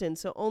tallest mountain,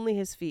 so only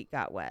his feet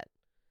got wet.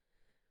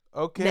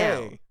 Okay.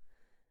 Now,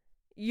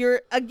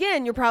 you're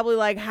probably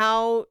like,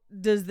 how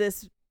does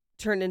this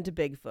turn into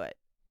Bigfoot?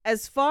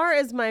 As far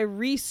as my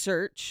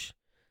research,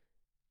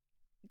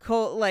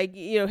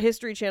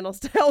 History Channel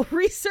style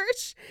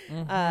research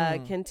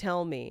can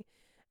tell me,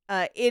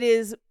 it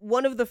is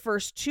one of the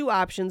first 2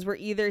 options, where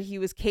either he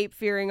was Cape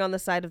Fearing on the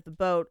side of the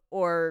boat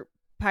or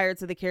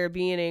Pirates of the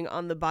Caribbeaning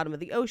on the bottom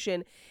of the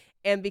ocean.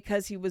 And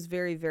because he was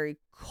very, very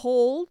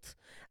cold,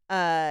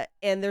 and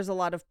there's a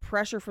lot of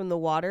pressure from the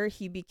water,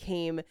 he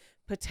became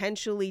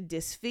potentially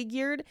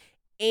disfigured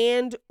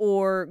and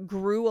or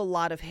grew a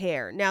lot of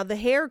hair. Now, the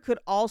hair could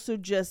also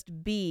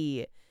just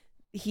be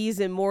he's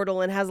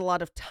immortal and has a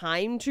lot of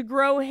time to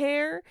grow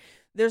hair.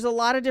 There's a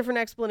lot of different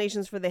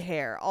explanations for the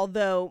hair,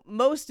 although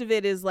most of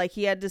it is like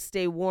he had to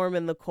stay warm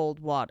in the cold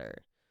water.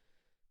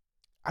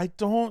 I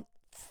don't.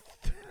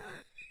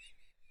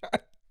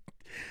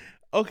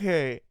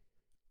 Okay.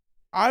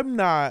 I'm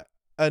not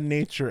a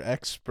nature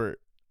expert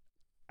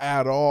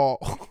at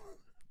all,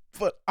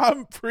 but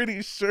I'm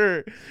pretty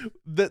sure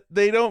that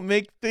they don't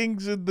make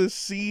things in the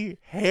sea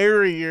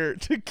hairier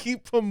to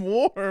keep them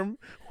warm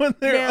when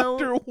they're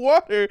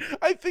underwater.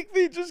 I think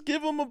they just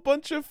give them a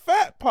bunch of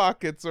fat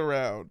pockets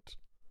around.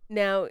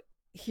 Now,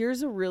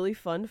 here's a really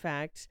fun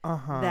fact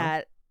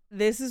that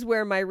this is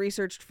where my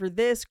research for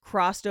this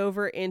crossed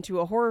over into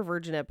a Horror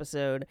Virgin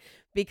episode,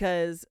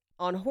 because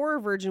on Horror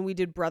Virgin, we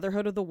did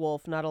Brotherhood of the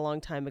Wolf not a long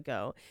time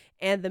ago.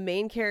 And the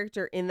main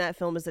character in that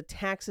film is a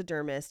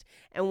taxidermist.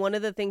 And one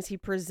of the things he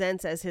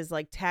presents as his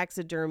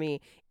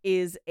taxidermy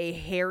is a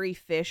hairy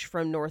fish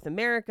from North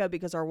America,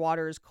 because our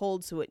water is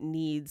cold, so it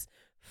needs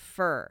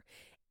fur.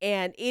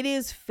 And it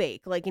is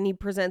fake. And he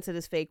presents it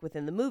as fake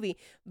within the movie.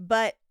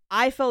 But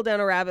I fell down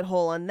a rabbit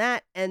hole on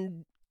that.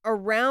 And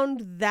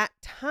around that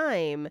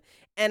time,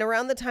 and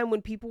around the time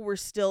when people were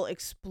still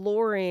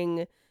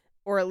exploring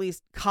or at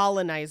least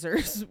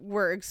colonizers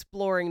were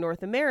exploring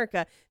North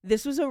America,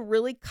 this was a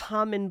really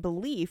common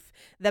belief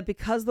that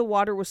because the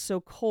water was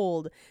so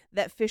cold,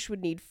 that fish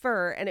would need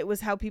fur. And it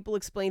was how people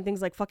explain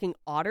things like fucking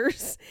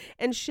otters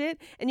and shit.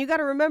 And you got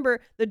to remember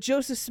that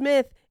Joseph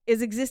Smith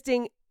is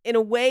existing in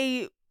a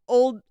way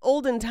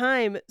olden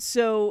time.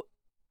 So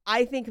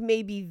I think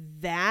maybe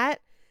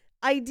that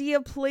idea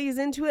plays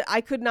into it.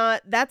 I could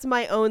not, that's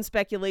my own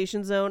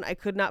speculation zone. I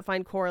could not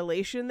find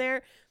correlation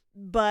there.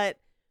 But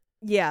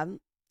yeah,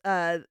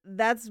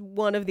 that's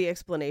one of the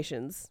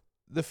explanations.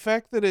 The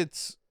fact that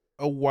it's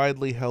a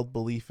widely held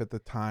belief at the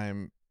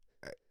time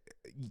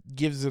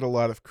gives it a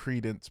lot of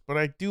credence, but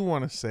I do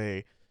want to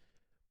say,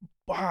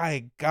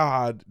 by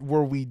God,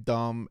 were we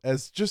dumb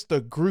as just a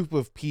group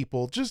of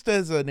people, just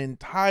as an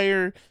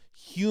entire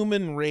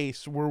human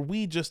race, were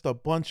we just a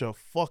bunch of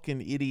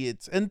fucking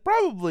idiots, and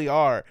probably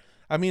are.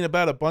 I mean,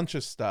 about a bunch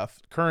of stuff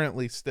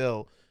currently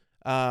still.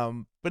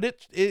 But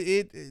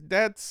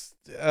that's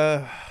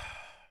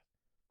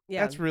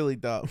Yeah. that's really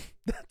dumb.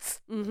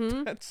 That's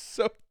Mm-hmm. that's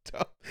so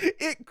dumb.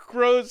 It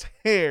grows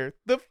hair.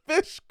 The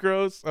fish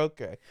grows.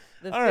 Okay.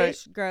 The All right.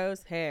 fish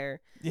grows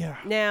hair. Yeah.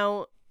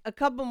 Now, a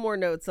couple more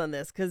notes on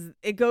this because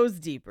it goes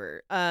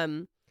deeper.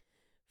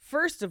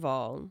 First of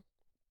all,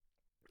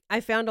 I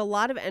found a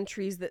lot of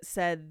entries that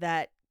said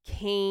that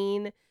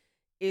Cain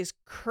is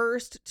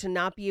cursed to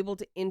not be able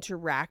to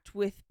interact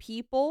with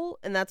people,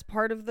 and that's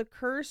part of the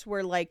curse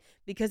where, like,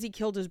 because he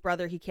killed his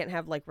brother, he can't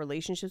have like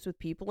relationships with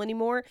people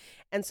anymore,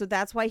 and so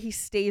that's why he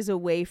stays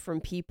away from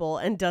people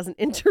and doesn't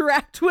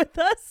interact with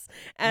us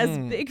as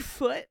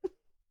Bigfoot.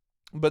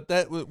 But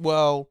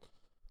well,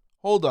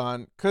 hold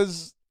on,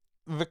 because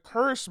the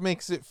curse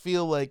makes it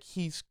feel like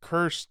he's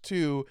cursed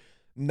to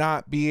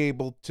not be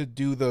able to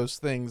do those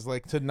things,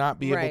 like to not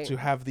be able Right. to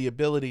have the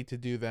ability to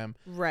do them.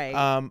 Right.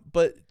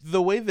 But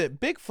the way that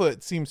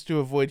Bigfoot seems to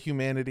avoid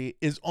humanity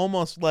is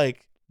almost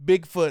like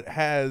Bigfoot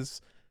has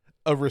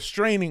a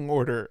restraining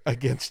order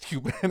against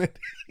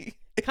humanity.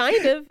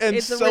 Kind of. and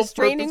It's a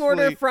restraining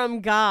order self-purposefully-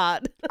 from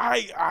God.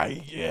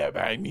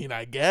 I mean,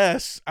 I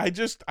guess. I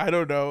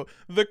don't know.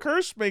 The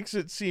curse makes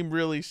it seem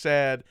really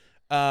sad.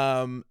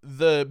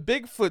 The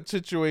Bigfoot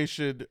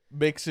situation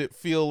makes it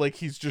feel like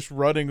he's just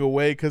running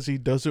away because he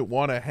doesn't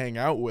want to hang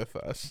out with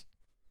us.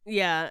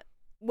 Yeah.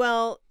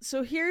 Well,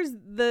 so here's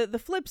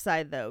the flip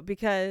side though,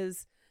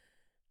 because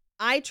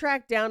I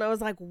tracked down, I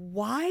was like,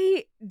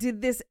 why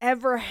did this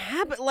ever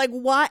happen? Like,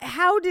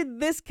 how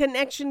did this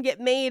connection get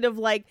made of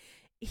like,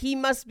 he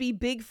must be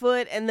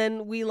Bigfoot, and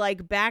then we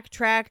like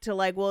backtrack to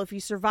like, well, if he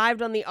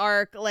survived on the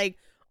ark, like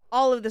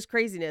all of this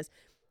craziness.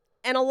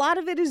 And a lot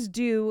of it is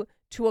due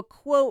to a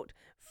quote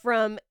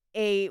from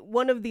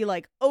one of the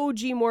like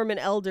OG Mormon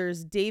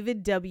elders,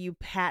 David W.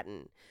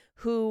 Patton,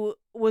 who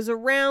was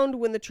around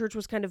when the church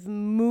was kind of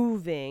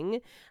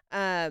moving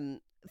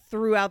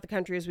throughout the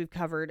country, as we've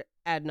covered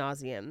ad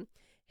nauseum.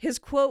 His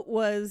quote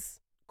was,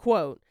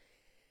 quote,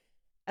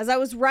 "As I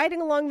was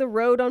riding along the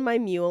road on my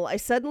mule, I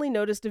suddenly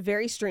noticed a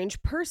very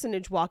strange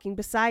personage walking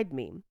beside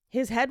me.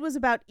 His head was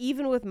about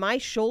even with my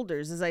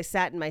shoulders as I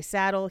sat in my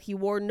saddle. He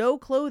wore no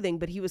clothing,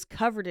 but he was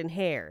covered in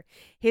hair.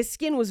 His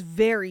skin was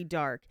very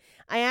dark.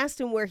 I asked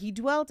him where he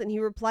dwelt, and he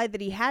replied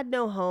that he had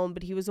no home,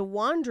 but he was a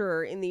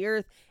wanderer in the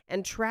earth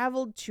and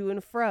traveled to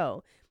and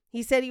fro.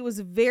 He said he was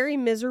a very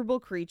miserable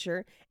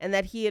creature, and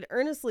that he had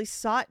earnestly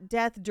sought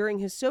death during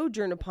his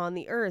sojourn upon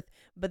the earth,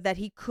 but that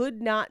he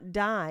could not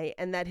die,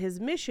 and that his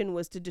mission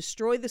was to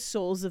destroy the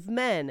souls of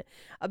men.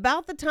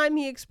 About the time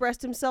he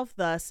expressed himself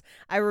thus,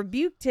 I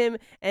rebuked him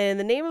in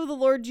the name of the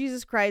Lord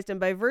Jesus Christ, and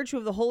by virtue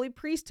of the holy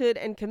priesthood,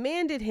 and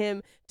commanded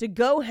him to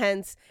go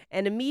hence,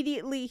 and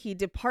immediately he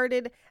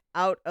departed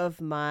out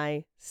of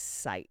my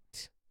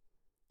sight."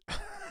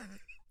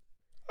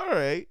 All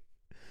right.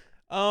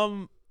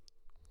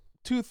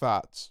 Two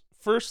thoughts.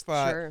 First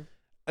thought, Sure.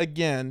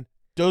 again,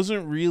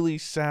 doesn't really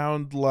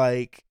sound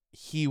like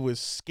he was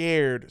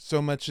scared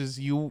so much as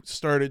you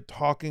started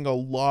talking a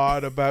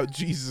lot about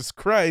Jesus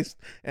Christ,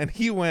 and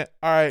he went,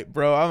 all right,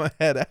 bro, I'm gonna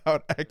head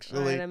out, actually.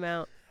 All right, I'm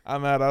out.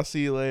 I'm out. I'll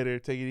see you later.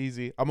 Take it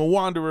easy. I'm a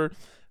wanderer.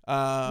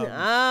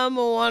 I'm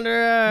a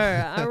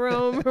wanderer. I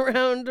roam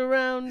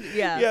around.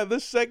 Yeah. Yeah, the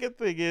second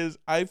thing is,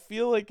 I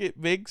feel like it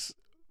makes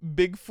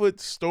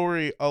Bigfoot's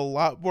story a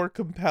lot more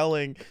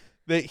compelling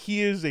that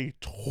he is a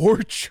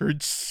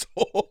tortured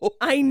soul.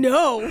 I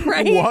know,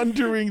 right?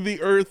 Wandering the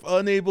earth,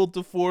 unable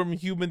to form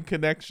human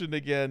connection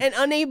again. And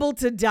unable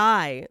to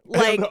die.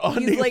 Like, he's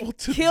unable like,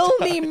 to kill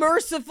die. me,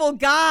 merciful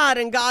God.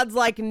 And God's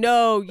like,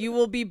 no, you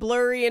will be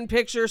blurry in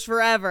pictures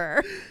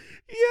forever.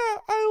 Yeah,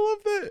 I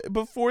love that.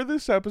 Before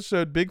this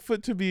episode,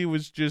 Bigfoot to me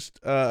was just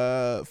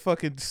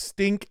fucking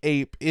stink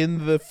ape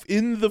in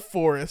the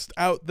forest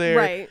out there.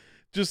 Right.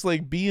 Just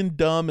like being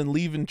dumb and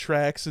leaving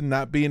tracks and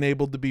not being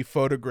able to be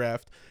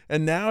photographed.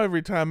 And now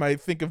every time I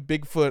think of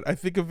Bigfoot, I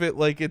think of it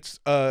like it's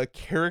a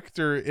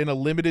character in a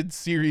limited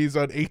series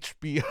on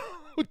HBO.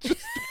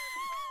 Just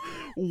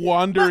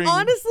wandering. But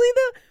honestly,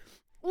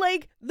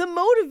 the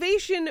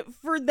motivation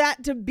for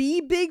that to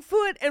be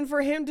Bigfoot and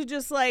for him to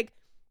just like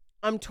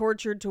I'm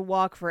tortured to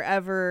walk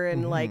forever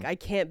and like I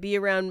can't be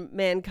around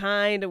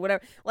mankind or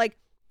whatever. Like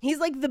he's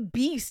like the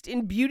Beast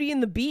in Beauty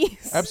and the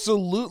Beast.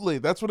 Absolutely.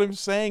 That's what I'm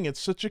saying. It's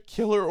such a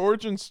killer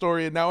origin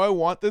story, and now I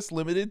want this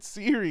limited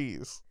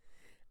series.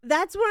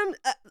 That's what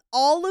I'm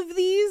all of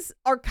these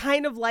are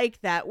kind of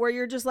like that, where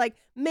you're just like,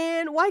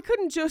 man, why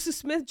couldn't Joseph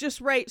Smith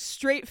just write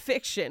straight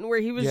fiction where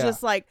he was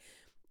just like,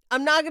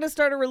 I'm not going to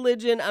start a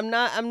religion.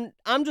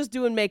 I'm just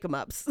doing make 'em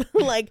ups.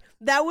 Like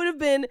that would have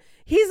been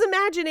his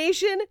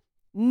imagination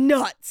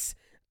nuts.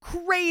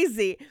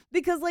 Crazy,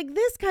 because like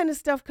this kind of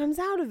stuff comes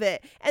out of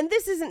it. And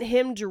this isn't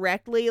him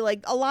directly.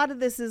 Like a lot of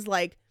this is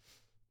like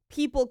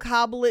people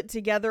cobble it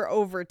together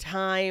over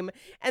time.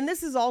 And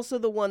this is also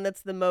the one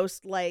that's the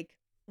most like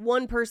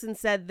one person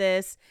said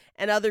this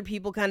and other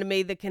people kind of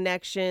made the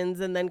connections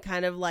and then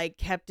kind of like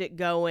kept it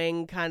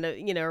going kind of,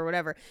 you know, or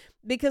whatever.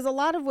 Because a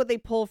lot of what they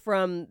pull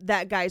from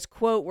that guy's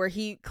quote where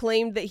he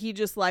claimed that he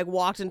just like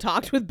walked and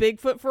talked with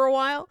Bigfoot for a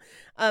while,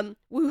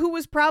 who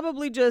was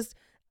probably just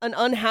an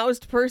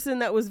unhoused person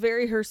that was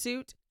very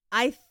hirsute.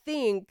 I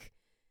think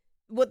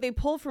what they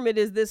pull from it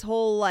is this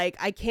whole like,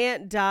 I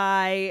can't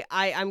die.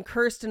 I'm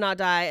cursed to not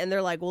die. And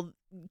they're like, well,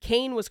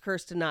 Cain was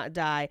cursed to not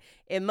die.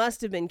 It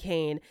must have been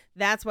Cain.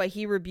 That's why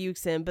he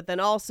rebukes him. But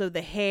then also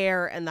the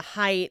hair and the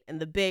height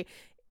and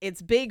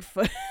it's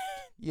Bigfoot.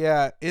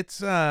 Yeah,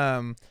 it's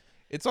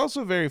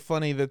also very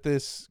funny that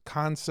this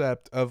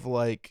concept of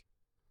like,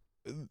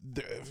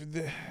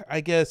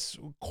 I guess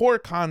core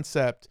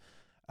concept,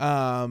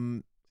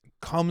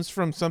 comes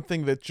from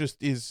something that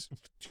just is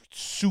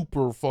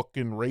super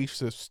fucking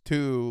racist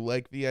too.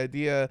 Like the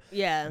idea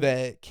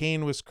that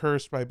Cain was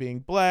cursed by being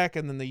black,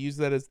 and then they use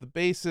that as the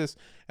basis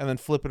and then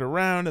flip it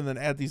around and then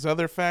add these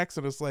other facts,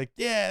 and it's like,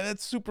 yeah,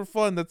 that's super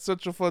fun. That's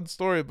such a fun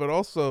story, but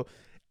also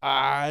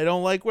I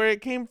don't like where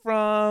it came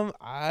from.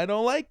 I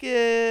don't like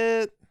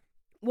it.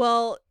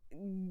 Well,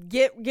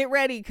 get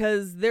ready,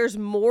 because there's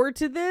more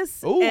to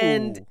this. Ooh.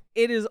 And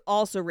it is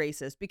also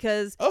racist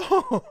because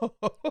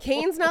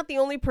Cain's not the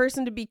only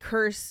person to be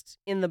cursed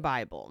in the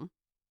Bible.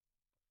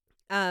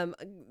 A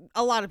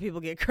lot of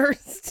people get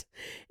cursed.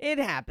 It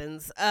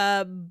happens.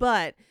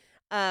 But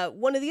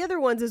one of the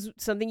other ones is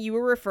something you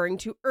were referring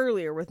to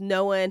earlier with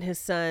Noah and his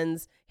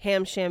sons,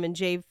 Ham, Shem, and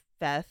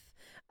Japheth,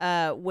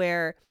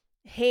 where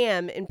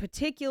Ham in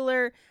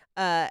particular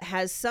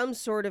has some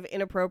sort of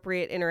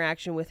inappropriate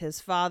interaction with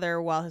his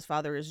father while his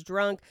father is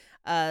drunk.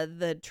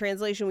 The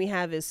translation we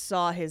have is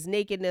saw his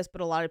nakedness,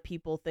 but a lot of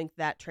people think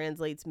that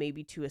translates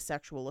maybe to a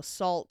sexual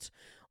assault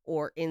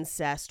or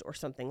incest or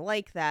something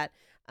like that.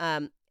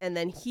 And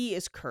then he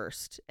is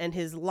cursed and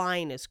his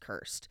line is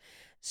cursed.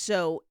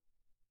 So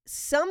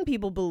some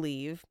people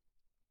believe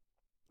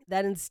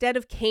that instead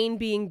of Cain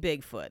being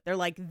Bigfoot, they're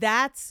like,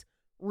 that's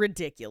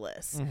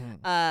ridiculous.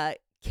 Mm-hmm.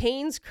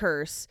 Cain's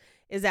curse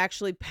is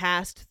actually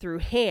passed through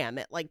Ham.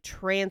 It like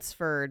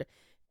transferred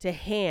to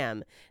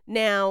Ham.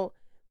 Now,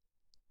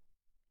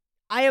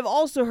 I have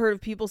also heard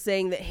of people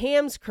saying that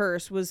Ham's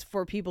curse was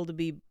for people to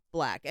be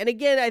black. And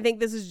again, I think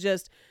this is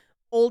just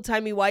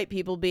old-timey white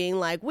people being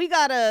like, we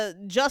gotta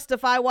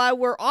justify why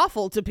we're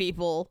awful to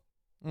people.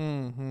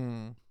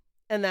 Mm-hmm.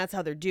 And that's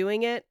how they're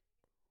doing it.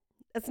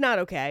 That's not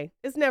okay.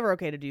 It's never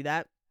okay to do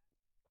that.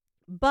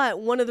 But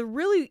one of the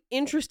really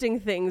interesting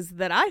things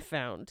that I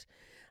found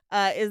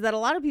is that a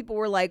lot of people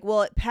were like,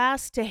 well, it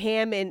passed to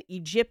Ham in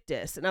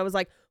Egyptus. And I was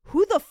like,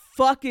 who the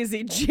fuck is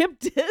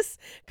Egyptus?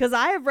 Because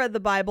I have read the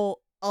Bible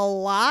a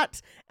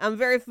lot. I'm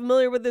very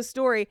familiar with this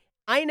story.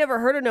 I never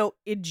heard of no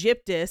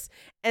Egyptus.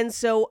 And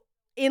so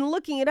in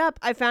looking it up,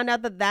 I found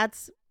out that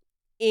that's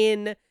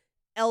in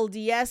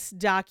LDS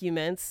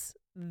documents.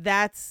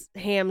 That's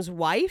Ham's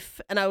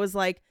wife. And I was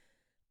like,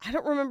 I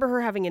don't remember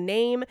her having a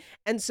name.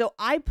 And so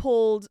I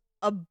pulled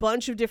a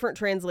bunch of different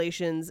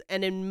translations.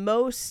 And in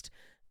most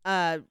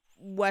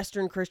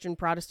Western Christian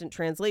Protestant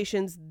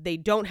translations, they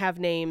don't have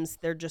names.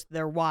 They're just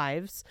their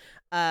wives.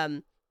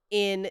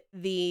 In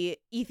the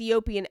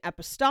Ethiopian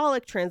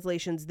apostolic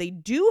translations, they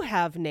do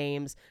have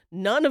names.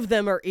 None of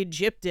them are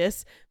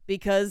Egyptus,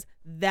 because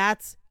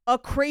that's a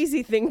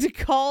crazy thing to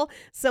call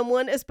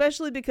someone,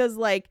 especially because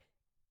like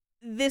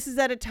this is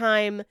at a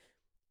time,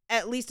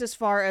 at least as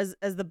far as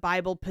the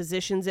Bible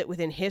positions it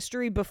within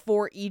history,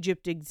 before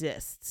Egypt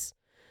exists.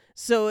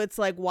 So it's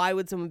like, why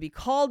would someone be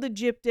called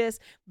Egyptus?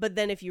 But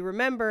then if you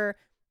remember,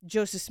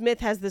 Joseph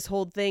Smith has this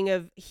whole thing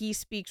of he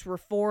speaks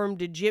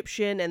Reformed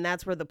Egyptian, and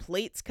that's where the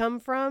plates come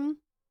from.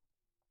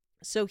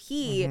 So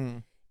he,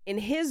 in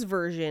his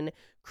version,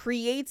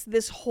 creates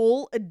this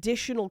whole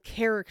additional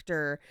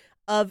character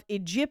of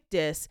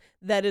Egyptus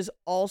that is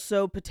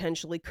also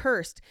potentially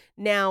cursed.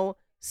 Now,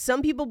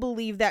 some people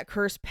believe that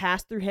curse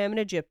passed through him and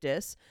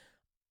Egyptus.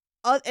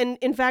 And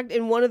in fact,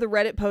 in one of the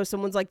Reddit posts,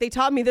 someone's like, they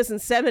taught me this in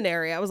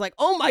seminary. I was like,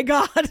 oh my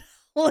God,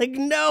 like,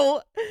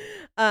 no.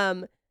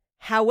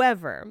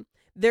 However,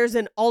 there's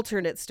an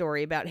alternate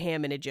story about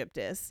Ham and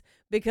Egyptus,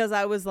 because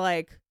I was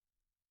like,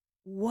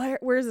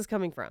 where is this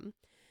coming from?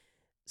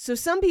 So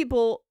some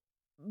people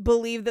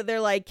believe that they're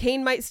like,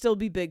 Cain might still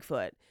be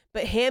Bigfoot,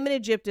 But Ham and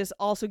Egyptus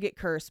also get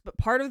cursed. But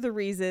part of the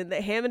reason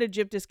that Ham and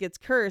Egyptus gets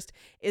cursed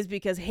is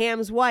because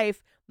Ham's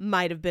wife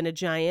might have been a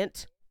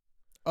giant.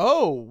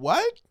 Oh,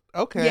 what?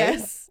 Okay.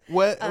 Yes.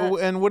 What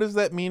and what does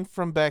that mean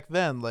from back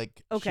then?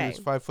 Like Okay.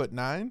 she was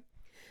 5'9"?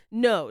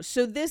 No.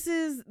 So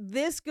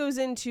this goes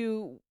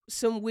into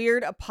some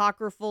weird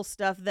apocryphal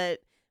stuff that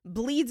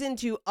bleeds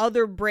into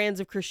other brands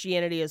of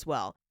Christianity as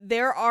well.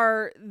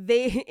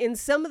 In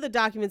some of the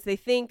documents, they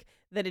think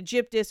that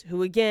Egyptus,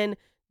 who again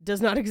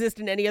does not exist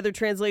in any other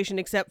translation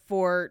except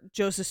for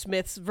Joseph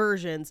Smith's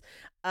versions,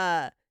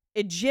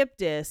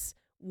 Egyptus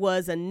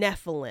was a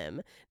Nephilim.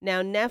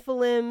 Now,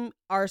 Nephilim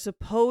are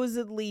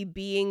supposedly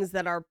beings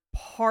that are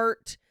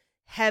part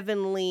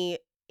heavenly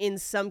in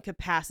some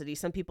capacity.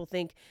 Some people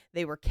think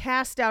they were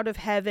cast out of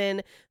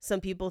heaven.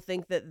 Some people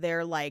think that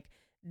they're like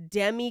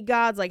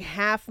demigods, like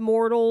half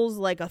mortals,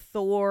 like a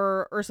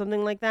Thor or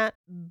something like that.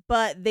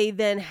 But they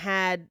then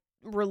had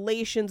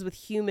relations with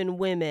human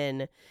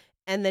women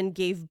and then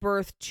gave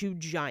birth to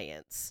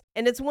giants.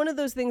 And it's one of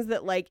those things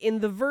that, like, in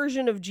the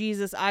version of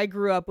Jesus I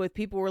grew up with,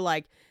 people were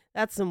like,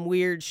 that's some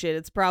weird shit.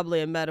 It's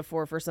probably a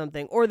metaphor for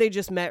something. Or they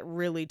just met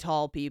really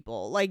tall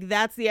people. Like,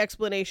 that's the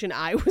explanation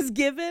I was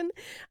given.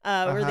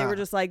 Where they were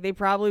just like, they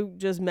probably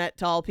just met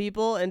tall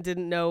people and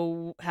didn't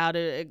know how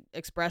to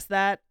express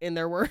that in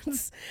their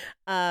words.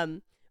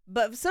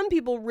 But some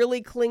people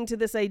really cling to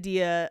this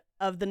idea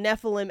of the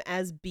Nephilim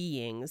as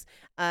beings.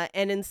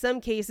 And in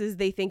some cases,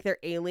 they think they're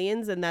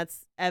aliens, and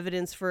that's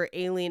evidence for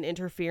alien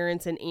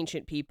interference in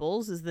ancient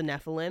peoples, is the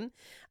Nephilim.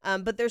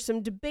 But there's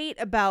some debate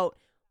about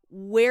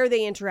where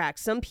they interact.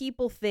 Some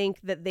people think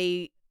that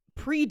they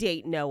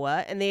predate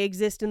Noah and they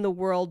exist in the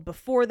world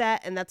before that,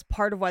 and that's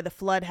part of why the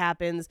flood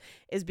happens,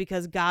 is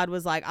because God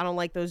was like, I don't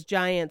like those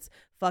giants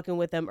fucking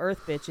with them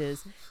earth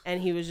bitches,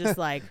 and he was just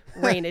like,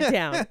 rain it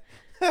down.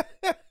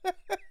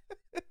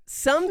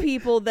 Some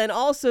people then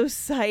also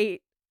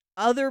cite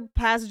other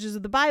passages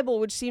of the Bible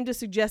which seem to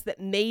suggest that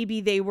maybe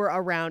they were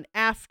around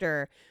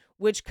after,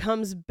 which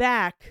comes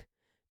back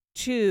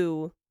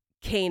to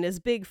Cain as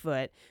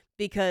Bigfoot.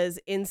 Because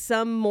in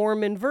some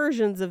Mormon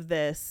versions of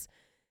this,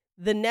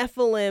 the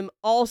Nephilim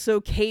also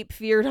cape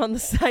feared on the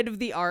side of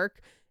the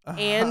ark,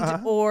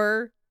 and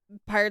or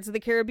Pirates of the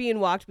Caribbean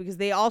walked, because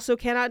they also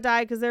cannot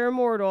die because they're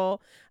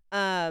immortal.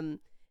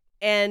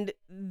 And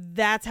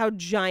that's how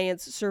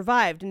giants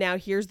survived. Now,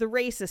 here's the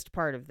racist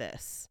part of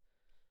this,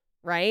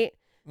 right?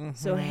 Mm-hmm.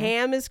 So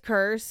Ham is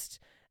cursed,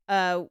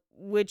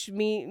 which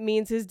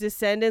means his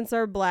descendants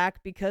are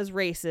black because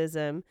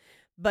racism.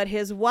 But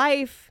his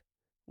wife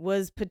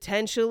was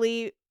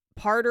potentially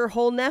part or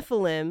whole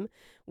Nephilim,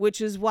 which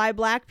is why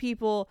black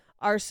people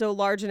are so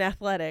large and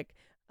athletic.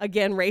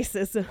 Again,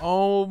 racism.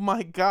 Oh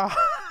my God.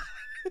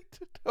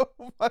 Oh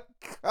my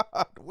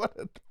God. What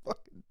a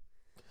fucking...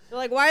 They're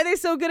like, why are they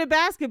so good at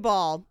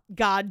basketball?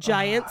 God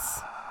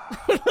giants.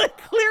 Like,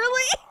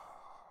 clearly.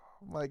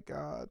 Oh my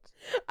God.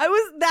 That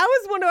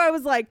was one where I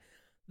was like,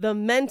 the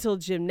mental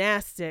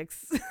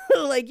gymnastics.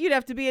 Like, you'd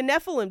have to be a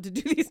Nephilim to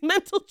do these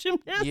mental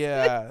gymnastics.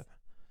 Yeah.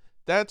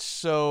 That's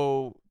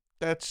so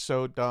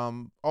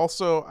dumb.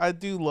 Also, I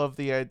do love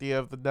the idea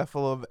of the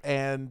Nephilim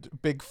and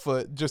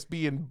Bigfoot just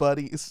being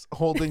buddies,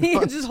 holding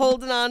on. Just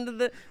holding on to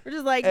the... We're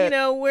just like,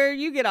 where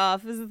you get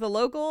off. Is it the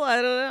local?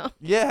 I don't know.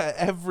 Yeah,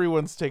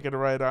 everyone's taking a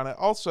ride on it.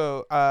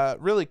 Also,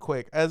 really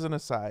quick, as an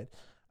aside,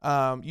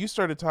 you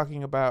started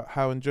talking about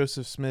how in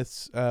Joseph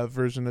Smith's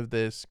version of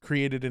this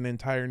created an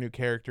entire new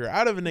character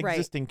out of an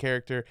existing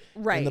character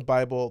in the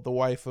Bible, the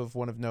wife of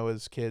one of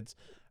Noah's kids.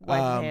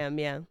 Wife of Ham,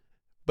 yeah.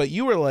 But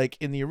you were like,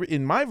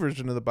 in my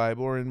version of the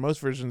Bible, or in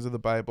most versions of the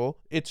Bible,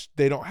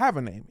 they don't have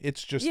a name.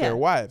 It's just their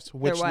wives,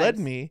 which led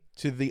me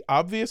to the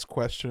obvious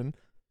question: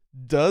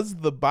 does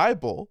the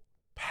Bible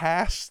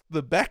pass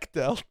the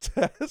Bechdel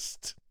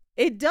test?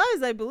 It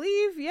does, I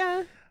believe.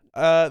 Yeah.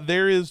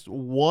 There is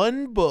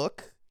one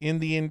book in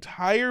the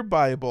entire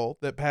Bible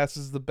that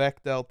passes the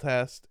Bechdel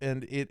test,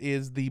 and it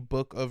is the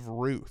Book of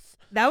Ruth.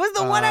 That was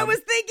the one I was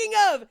thinking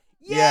of.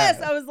 Yes,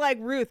 yeah. I was like,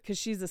 Ruth, because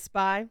she's a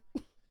spy.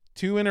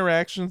 2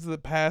 interactions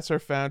that pass are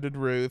found in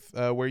Ruth,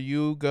 where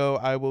you go,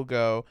 I will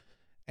go,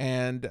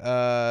 and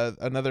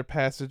another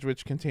passage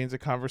which contains a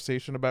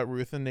conversation about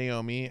Ruth and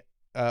Naomi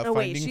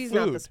finding she's food.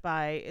 not the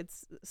spy.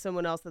 It's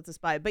someone else that's a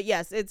spy. But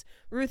yes, it's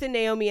Ruth and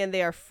Naomi, and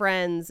they are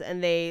friends,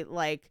 and they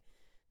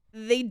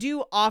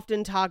do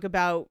often talk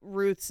about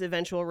Ruth's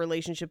eventual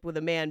relationship with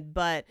a man,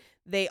 but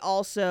they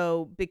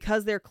also,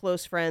 because they're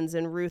close friends,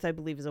 and Ruth, I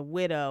believe, is a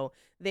widow,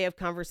 they have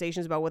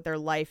conversations about what their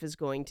life is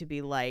going to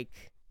be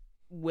like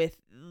with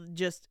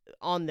just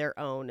on their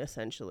own,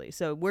 essentially.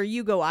 So where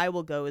you go, I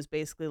will go is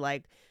basically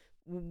like,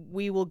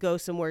 we will go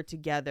somewhere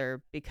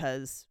together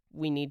because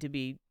we need to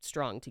be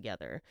strong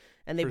together.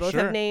 And they both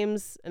have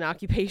names and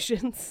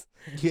occupations.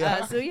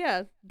 Yeah. So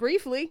yeah,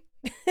 briefly.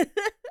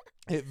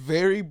 It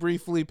very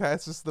briefly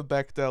passes the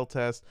Bechdel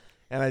test.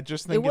 And I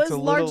just It think was it's a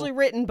largely little...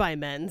 written by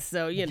men,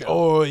 so you know.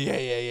 Oh,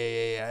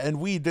 yeah. And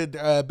we did,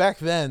 back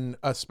then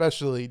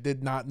especially,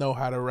 did not know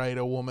how to write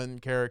a woman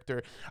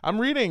character. I'm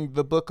reading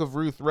the Book of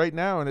Ruth right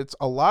now, and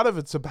a lot of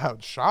it's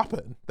about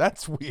shopping.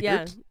 That's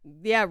weird.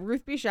 Yeah,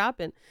 Ruth be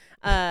shopping.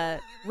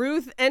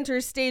 Ruth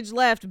enters stage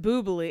left,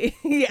 boobily.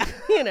 Yeah,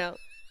 you know.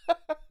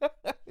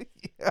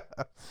 Yeah.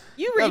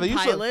 You Yeah, read they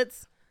use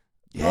pilots.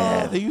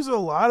 They use a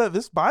lot of...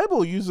 This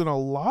Bible using a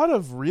lot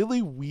of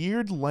really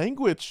weird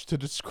language to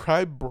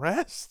describe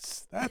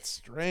breasts. That's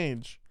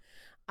strange.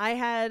 I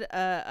had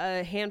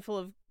a handful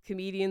of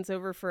comedians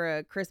over for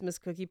a Christmas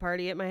cookie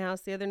party at my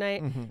house the other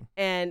night,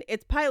 and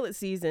it's pilot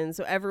season,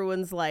 so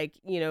everyone's like,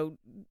 you know,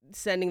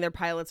 sending their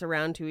pilots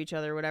around to each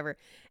other or whatever.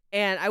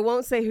 And I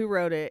won't say who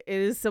wrote it. It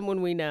is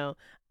someone we know.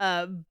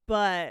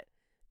 But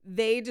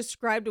they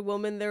described a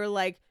woman. They were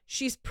like,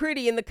 she's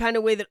pretty in the kind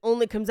of way that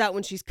only comes out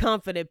when she's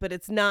confident, but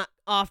it's not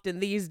often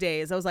these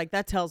days. I was like,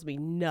 that tells me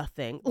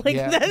nothing. Like,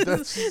 Yeah,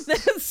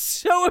 that's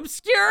so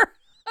obscure.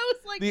 I was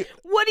like,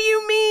 what do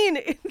you mean?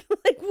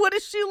 Like, what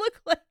does she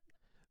look like?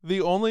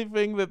 The only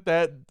thing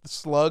that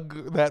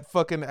slug, that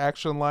fucking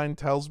action line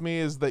tells me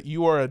is that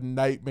you are a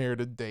nightmare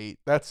to date.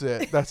 That's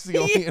it. That's the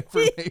only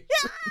information.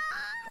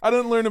 I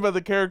didn't learn about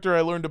the character.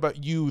 I learned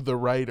about you, the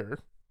writer.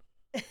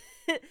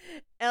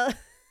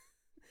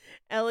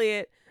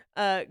 Elliot,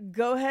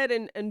 go ahead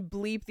and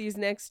bleep these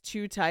next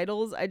two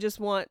titles. I just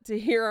want to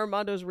hear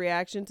Armando's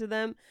reaction to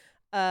them.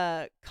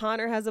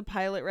 Connor has a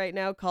pilot right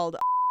now called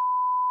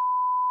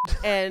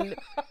and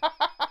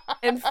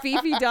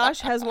Fifi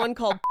Dosh has one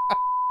called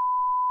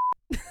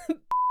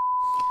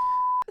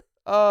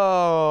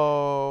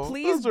Oh.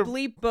 Please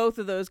bleep both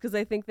of those because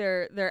I think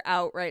they're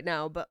out right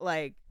now, but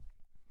like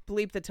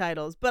bleep the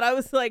titles. But I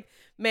was like,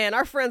 man,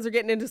 our friends are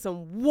getting into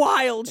some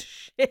wild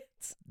shit.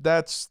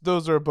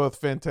 Those are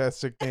both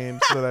fantastic names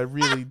that I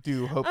really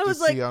do hope to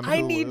see on Hulu. I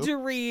need to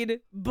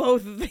read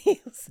both of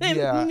these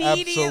yeah,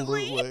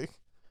 immediately. Absolutely.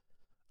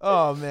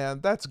 Oh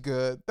man, that's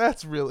good.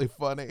 That's really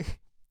funny.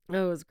 It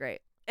was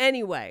great.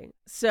 Anyway,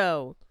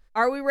 so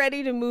are we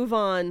ready to move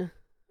on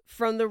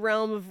from the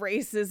realm of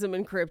racism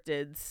and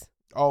cryptids?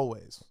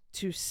 Always.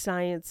 To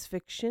science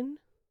fiction?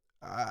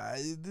 Yeah,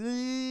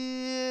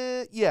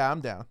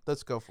 I'm down.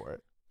 Let's go for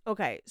it.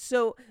 Okay,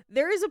 so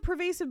there is a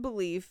pervasive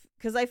belief,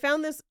 because I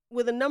found this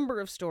with a number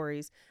of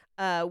stories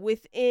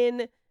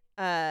within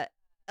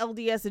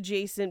LDS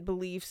adjacent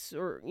beliefs,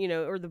 or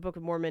the Book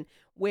of Mormon,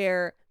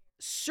 where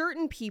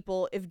certain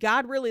people, if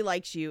God really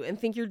likes you and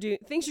thinks you're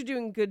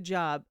doing a good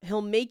job,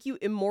 he'll make you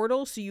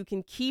immortal so you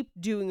can keep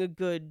doing a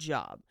good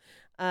job.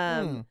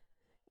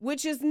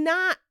 Which is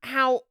not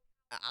how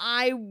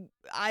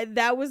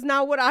that was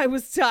not what I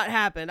was taught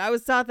happened. I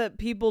was taught that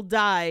people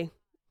die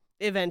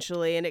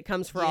eventually and it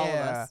comes for all of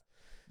us.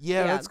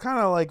 Yeah, that's kind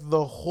of like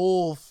the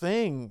whole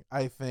thing,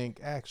 I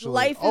think, actually.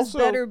 Life is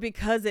better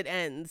because it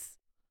ends,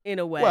 in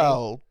a way.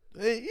 Well,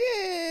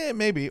 yeah,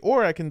 maybe.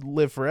 Or I can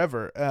live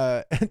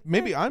forever.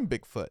 Maybe I'm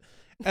Bigfoot.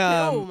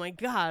 Oh my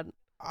God.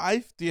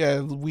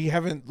 We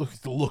haven't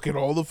look at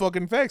all the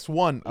fucking facts.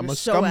 1, I'm a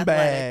so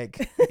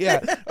scumbag.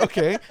 Yeah,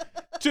 okay.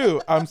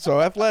 2, I'm so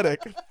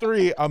athletic.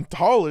 3, I'm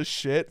tall as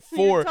shit. 4,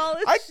 You're tall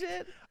as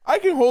shit. I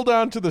can hold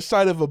on to the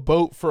side of a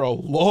boat for a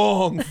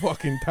long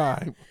fucking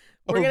time.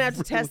 We're gonna have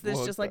to test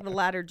this just like the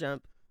ladder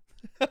jump.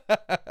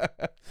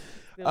 But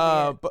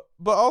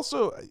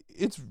also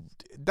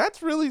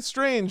that's really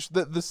strange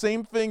that the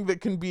same thing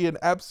that can be an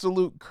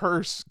absolute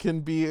curse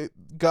can be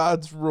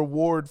God's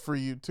reward for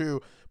you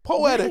too.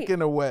 Poetic, right.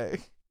 In a way.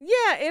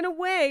 Yeah, in a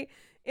way.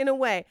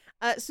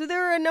 So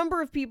there are a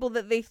number of people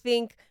that they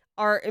think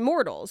are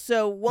immortal.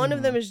 So one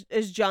of them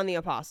is John the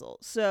Apostle.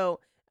 So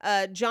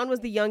John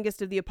was the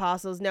youngest of the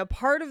apostles. Now,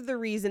 part of the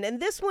reason, and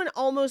this one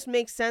almost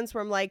makes sense,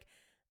 where I'm like,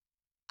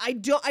 I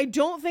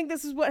don't think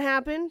this is what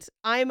happened.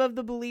 I'm of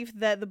the belief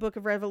that the Book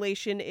of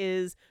Revelation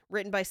is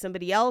written by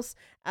somebody else,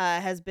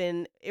 has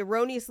been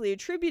erroneously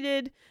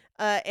attributed,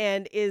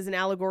 and is an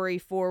allegory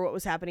for what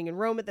was happening in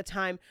Rome at the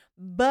time.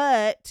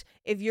 But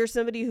if you're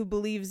somebody who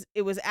believes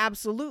it was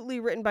absolutely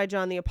written by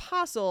John the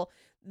Apostle,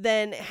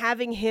 then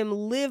having him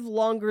live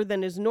longer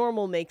than is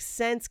normal makes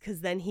sense, because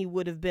then he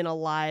would have been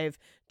alive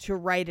to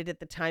write it at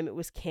the time it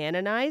was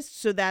canonized.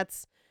 So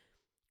that's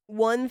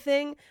one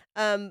thing.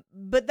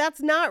 But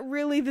that's not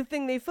really the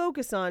thing they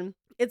focus on.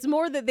 It's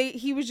more that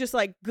he was just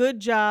like, good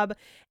job.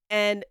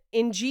 And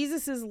in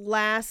Jesus's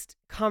last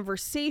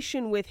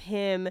conversation with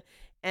him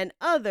and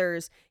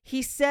others,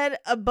 he said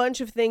a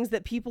bunch of things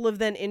that people have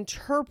then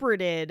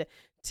interpreted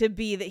to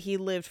be that he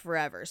lived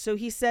forever. So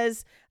he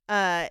says,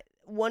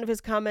 one of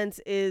his comments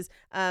is,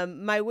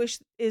 my wish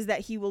is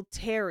that he will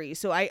tarry.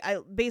 So I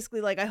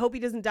basically, like, I hope he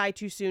doesn't die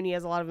too soon. He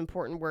has a lot of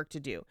important work to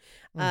do.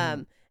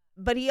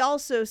 But he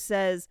also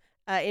says,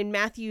 in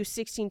Matthew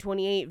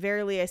 16:28,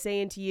 verily I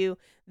say unto you,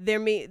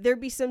 there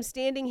be some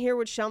standing here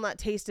which shall not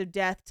taste of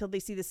death till they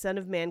see the Son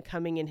of Man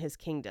coming in his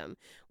kingdom,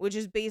 which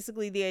is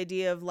basically the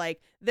idea of,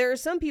 like, there are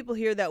some people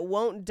here that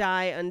won't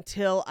die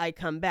until I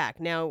come back.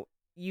 Now,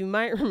 you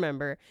might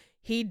remember,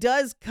 he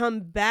does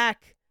come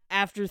back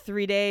after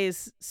 3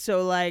 days.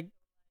 So, like,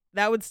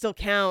 that would still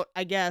count,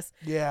 I guess.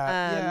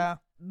 Yeah.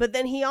 But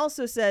then he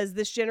also says,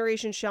 this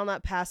generation shall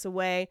not pass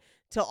away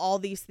till all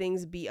these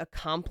things be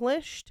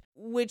accomplished,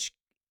 which,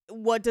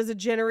 what does a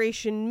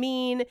generation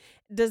mean?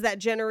 Does that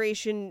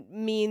generation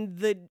mean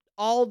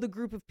all the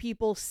group of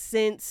people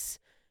since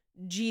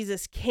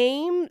Jesus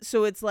came?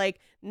 So it's like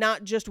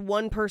not just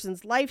one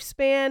person's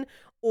lifespan,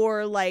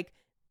 or like,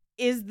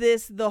 is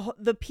this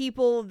the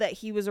people that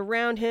he was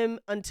around him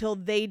until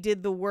they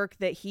did the work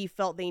that he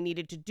felt they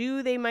needed to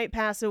do? They might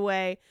pass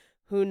away.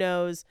 Who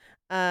knows?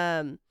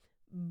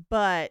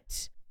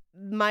 But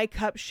my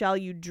cup shall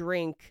you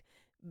drink,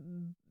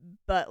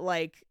 but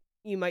like,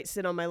 you might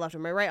sit on my left or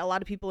my right. A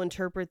lot of people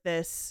interpret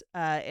this,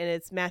 and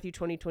it's Matthew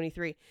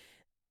 20:23.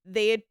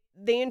 They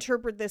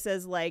interpret this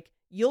as like,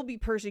 you'll be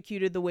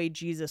persecuted the way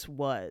Jesus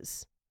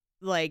was.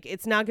 Like,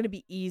 it's not going to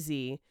be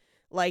easy.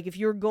 Like, if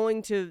you're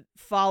going to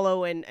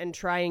follow and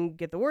try and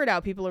get the word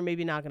out, people are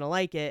maybe not going to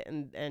like it.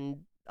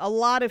 And a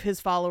lot of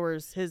his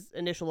followers, his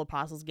initial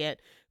apostles, get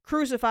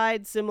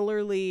crucified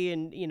similarly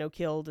and,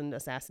 killed and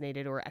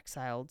assassinated or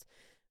exiled,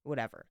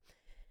 whatever.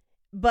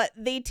 But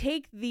they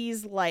take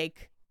these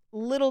like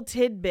little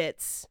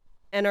tidbits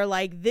and are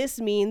like, this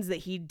means that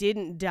he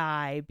didn't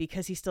die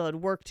because he still had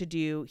work to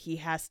do. He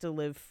has to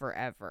live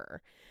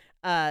forever.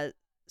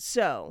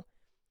 So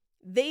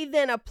they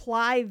then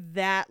apply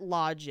that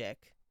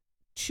logic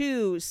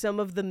to some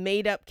of the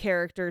made up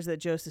characters that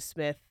Joseph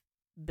Smith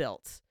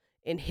built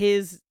in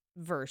his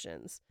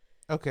versions.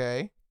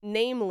 Okay.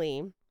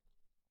 Namely,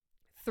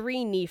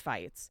 3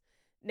 Nephites.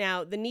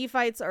 Now, the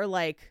Nephites are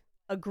like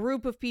a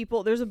group of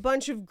people. There's a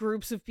bunch of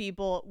groups of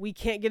people. We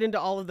can't get into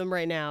all of them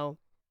right now.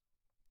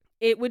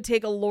 It would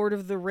take a Lord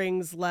of the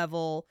Rings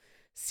level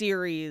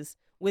series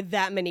with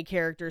that many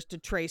characters to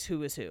trace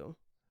who is who.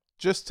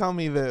 Just tell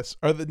me this.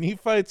 Are the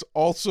Nephites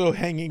also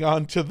hanging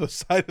on to the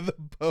side of the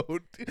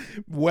boat,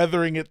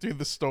 weathering it through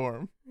the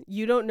storm?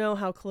 You don't know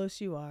how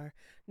close you are.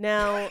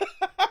 Now,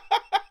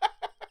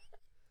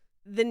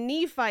 the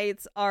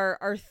Nephites are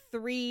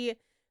 3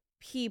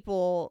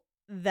 people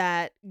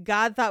that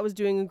God thought was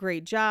doing a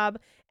great job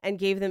and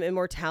gave them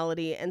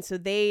immortality. And so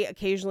they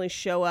occasionally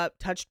show up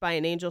touched by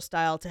an angel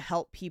style to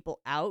help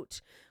people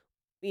out,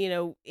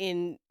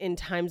 in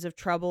times of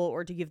trouble,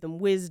 or to give them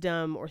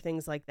wisdom or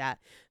things like that.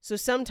 So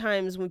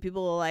sometimes when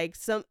people are like,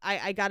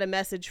 I got a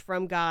message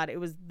from God, it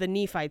was the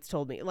Nephites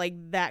told me, like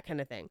that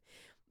kind of thing.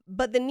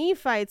 But the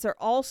Nephites are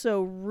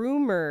also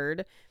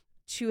rumored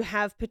to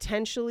have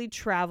potentially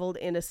traveled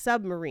in a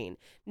submarine.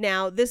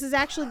 Now, this is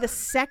actually the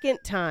second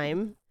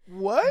time.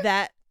 What?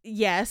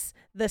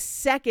 The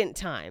second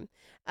time.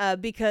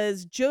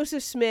 Because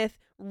Joseph Smith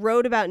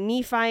wrote about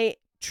Nephi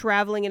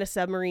traveling in a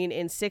submarine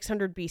in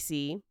 600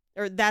 BC,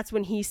 or that's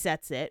when he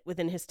sets it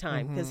within his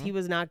time, because he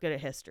was not good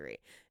at history.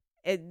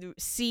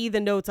 See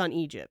the notes on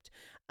Egypt.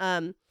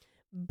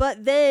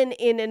 But then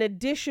in an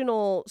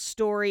additional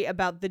story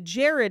about the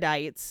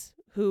Jaredites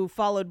who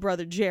followed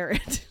Brother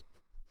Jared,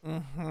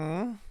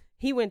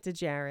 he went to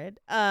Jared.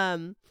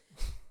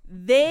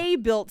 They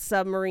built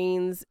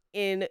submarines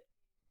in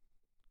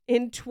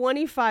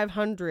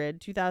 2500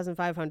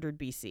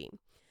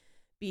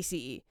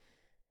 BCE.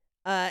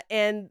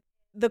 And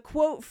the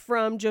quote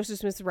from Joseph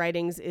Smith's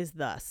writings is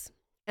thus: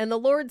 "And the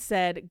Lord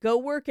said, go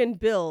work and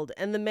build,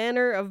 and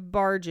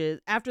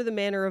after the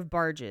manner of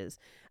barges.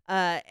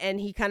 And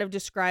he kind of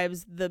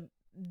describes the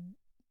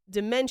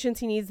dimensions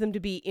he needs them to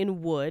be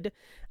in wood,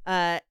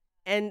 and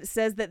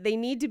says that they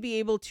need to be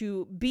able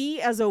to be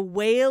as a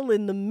whale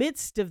in the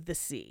midst of the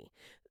sea,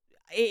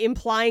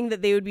 implying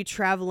that they would be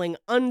traveling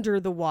under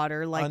the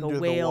water like a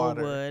whale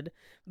would,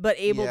 but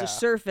able to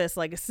surface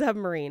like a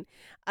submarine.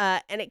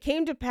 And it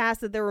came to pass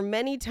that there were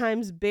many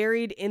times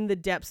buried in the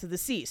depths of the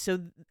sea."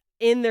 So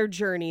in their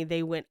journey,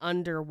 they went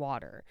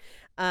underwater.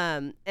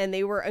 And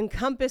they were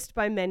encompassed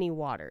by many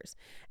waters.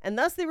 And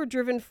thus they were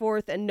driven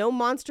forth, and no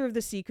monster of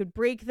the sea could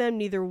break them,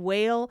 neither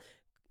whale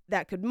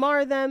that could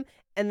mar them.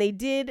 And they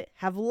did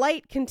have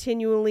light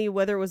continually,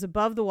 whether it was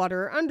above the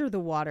water or under the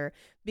water,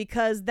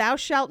 because thou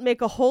shalt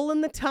make a hole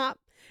in the top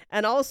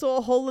and also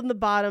a hole in the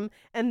bottom,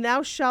 and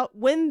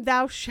when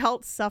thou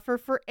shalt suffer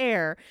for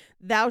air,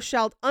 thou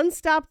shalt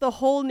unstop the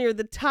hole near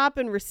the top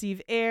and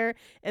receive air,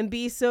 and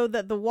be so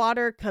that the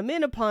water come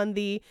in upon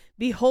thee.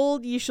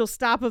 Behold, ye shall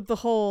stop of the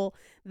hole,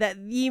 that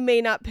ye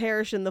may not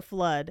perish in the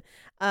flood.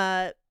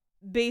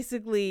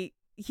 Basically,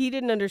 he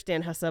didn't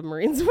understand how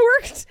submarines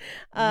worked.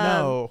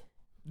 No.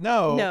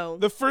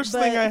 The first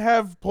thing I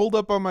have pulled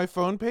up on my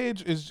phone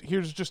page is,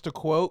 here's just a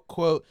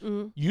quote,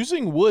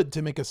 "Using wood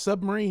to make a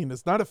submarine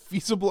is not a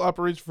feasible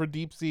operation for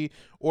deep sea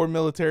or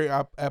military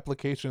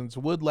applications.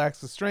 Wood lacks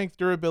the strength,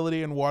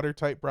 durability, and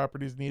watertight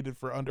properties needed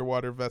for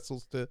underwater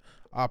vessels to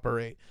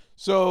operate."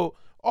 So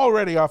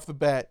already off the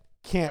bat,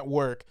 can't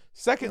work.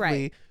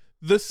 Secondly,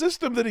 the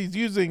system that he's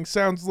using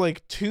sounds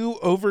like 2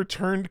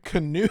 overturned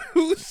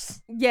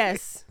canoes.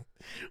 Yes.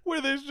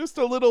 Where there's just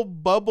a little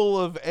bubble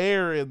of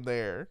air in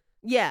there.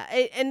 Yeah,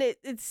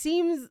 it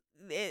seems,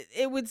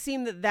 it would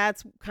seem that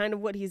that's kind of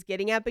what he's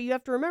getting at. But you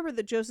have to remember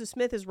that Joseph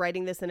Smith is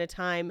writing this in a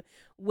time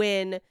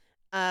when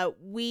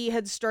we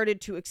had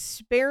started to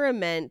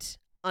experiment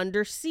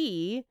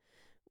undersea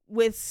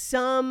with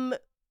some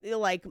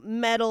like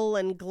metal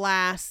and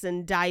glass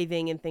and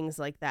diving and things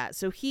like that.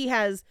 So he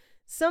has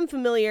some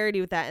familiarity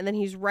with that. And then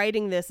he's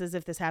writing this as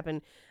if this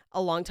happened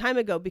a long time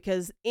ago,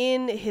 because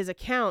in his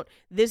account,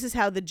 this is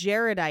how the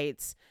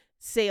Jaredites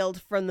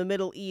sailed from the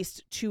Middle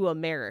East to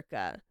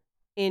America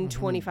in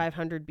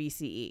 2500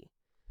 BCE.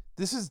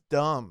 This is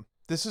dumb.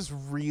 This is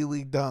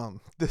really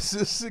dumb. This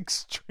is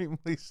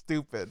extremely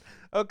stupid.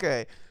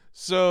 Okay,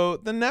 so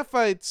the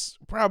Nephites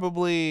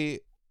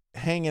probably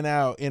hanging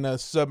out in a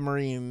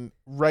submarine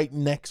right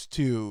next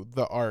to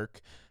the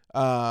Ark,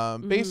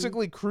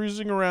 basically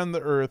cruising around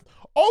the Earth,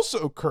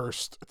 also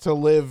cursed to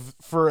live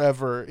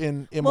forever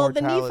in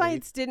immortality. Well, the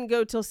Nephites didn't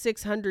go till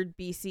 600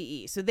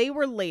 BCE, so they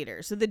were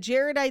later. So the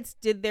Jaredites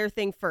did their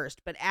thing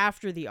first, but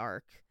after the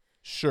Ark.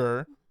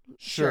 Sure,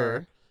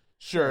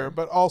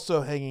 but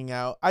also hanging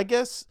out. I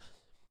guess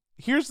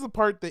here's the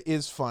part that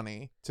is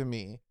funny to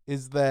me,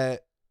 is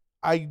that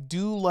I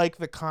do like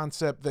the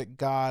concept that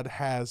God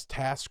has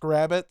task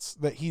rabbits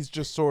that he's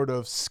just sort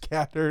of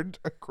scattered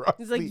across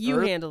the earth. He's like, you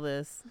handle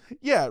this.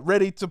 Yeah,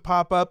 ready to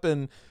pop up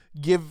and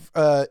give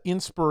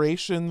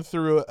inspiration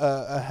through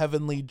a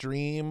heavenly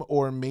dream,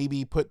 or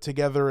maybe put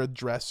together a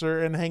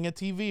dresser and hang a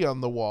TV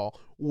on the wall.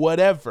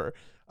 Whatever.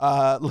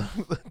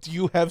 Do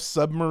you have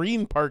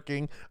submarine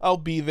parking? I'll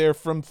be there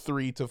from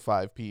 3 to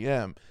 5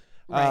 p.m.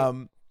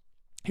 Right.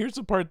 Here's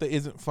the part that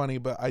isn't funny,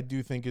 but I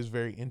do think is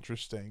very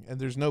interesting, and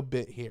there's no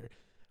bit here.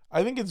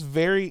 I think it's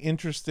very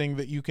interesting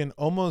that you can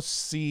almost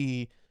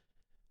see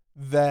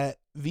that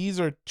these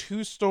are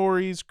two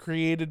stories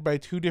created by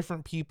two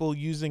different people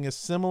using a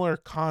similar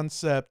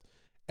concept,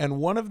 and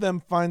one of them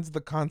finds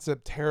the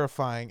concept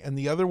terrifying, and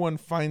the other one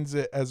finds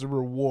it as a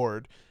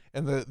reward.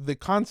 And the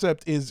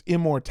concept is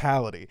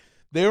immortality.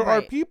 There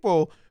are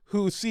people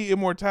who see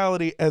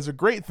immortality as a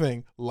great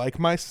thing, like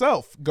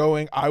myself,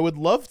 going, I would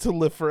love to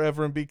live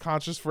forever and be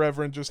conscious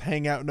forever and just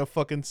hang out in a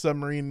fucking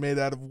submarine made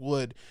out of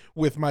wood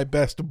with my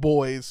best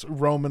boys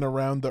roaming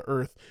around the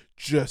earth,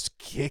 just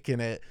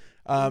kicking it.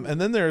 And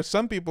then there are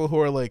some people who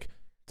are like,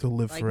 to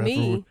live like forever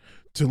me.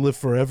 to live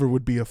forever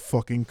would be a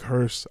fucking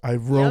curse. I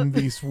roam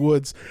these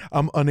woods.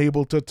 I'm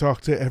unable to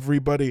talk to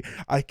everybody.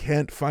 I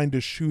can't find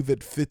a shoe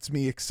that fits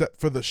me except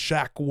for the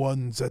Shaq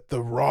ones at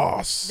the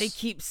Ross. They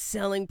keep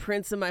selling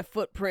prints of my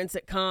footprints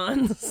at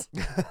cons.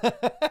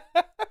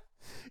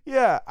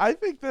 Yeah, I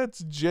think that's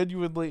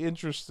genuinely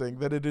interesting,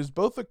 that it is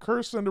both a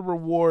curse and a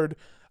reward,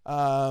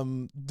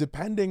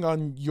 depending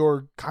on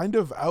your kind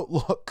of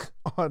outlook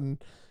on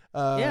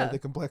the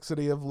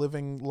complexity of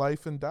living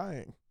life and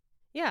dying.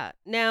 Yeah.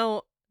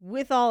 Now,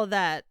 with all of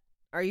that,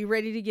 are you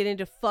ready to get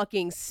into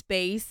fucking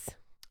space?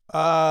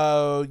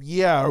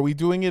 Yeah. Are we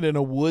doing it in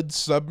a wood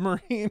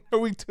submarine? Are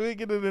we doing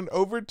it in an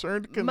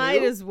overturned canoe?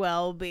 Might as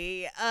well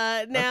be.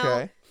 Now,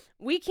 Okay.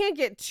 we can't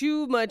get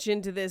too much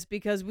into this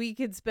because we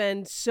could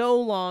spend so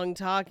long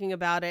talking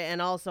about it,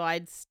 and also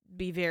I'd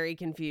be very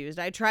confused.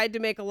 I tried to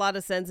make a lot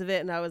of sense of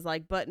it, and I was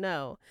like, but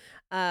no.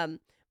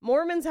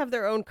 Mormons have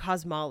their own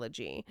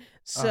cosmology.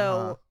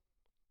 So,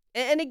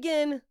 and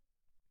again,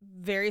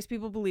 various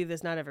people believe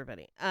this, not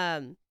everybody.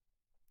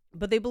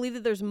 But they believe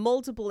that there's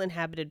multiple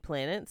inhabited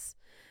planets,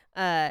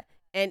 and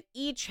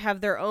each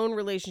have their own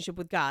relationship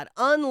with God.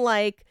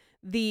 Unlike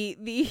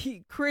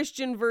the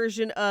Christian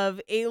version of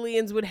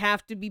aliens would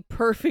have to be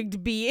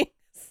perfect beings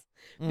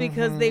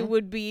because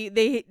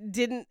they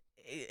didn't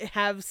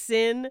have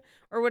sin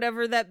or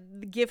whatever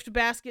that gift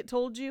basket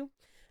told you.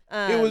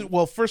 It was,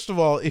 well, first of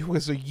all, it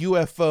was a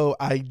UFO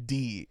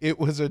ID. It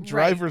was a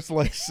driver's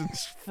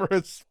license for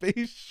a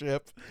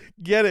spaceship.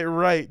 Get it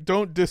right.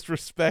 Don't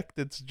disrespect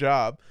its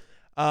job.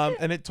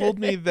 And it told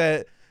me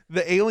that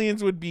the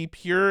aliens would be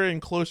pure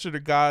and closer to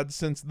God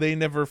since they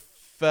never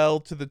fell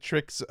to the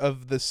tricks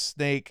of the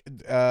snake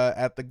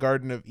at the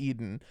Garden of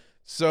Eden.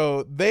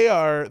 So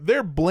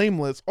they're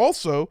blameless.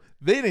 Also,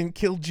 they didn't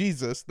kill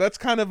Jesus. That's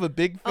kind of a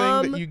big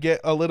thing that you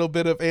get a little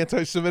bit of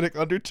anti-Semitic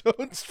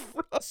undertones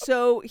from.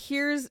 So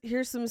here's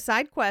some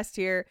side quest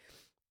here.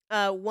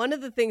 One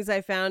of the things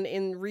I found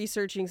in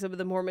researching some of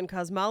the Mormon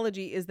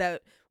cosmology is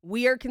that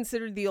we are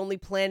considered the only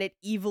planet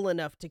evil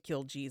enough to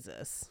kill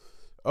Jesus.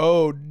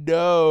 Oh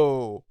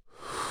no.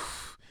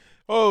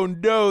 Oh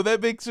no,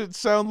 that makes it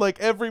sound like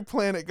every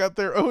planet got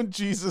their own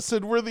Jesus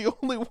and we're the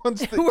only ones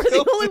that We're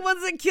the only it.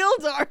 ones that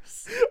killed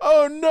ours.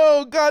 Oh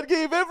no, God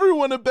gave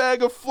everyone a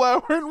bag of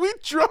flour and we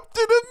dropped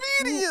it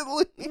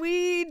immediately.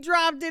 We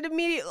dropped it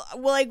immediately.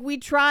 Well, like, we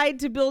tried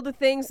to build a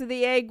thing so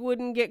the egg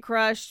wouldn't get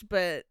crushed,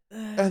 but...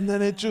 And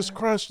then it just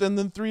crushed, and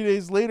then 3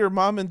 days later,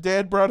 Mom and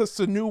Dad brought us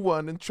a new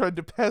one and tried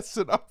to pass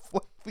it off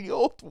like the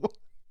old one.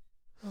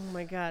 Oh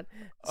my God.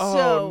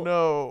 Oh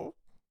no.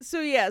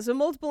 So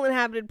multiple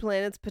inhabited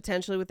planets,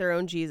 potentially with their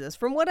own Jesus.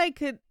 From what I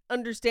could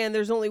understand,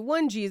 there's only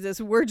one Jesus.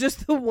 We're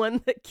just the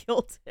one that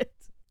killed it.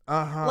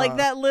 Like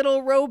that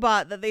little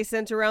robot that they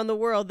sent around the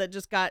world that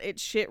just got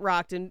its shit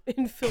rocked in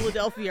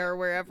Philadelphia or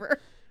wherever.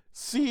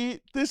 See,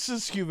 this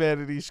is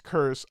humanity's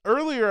curse.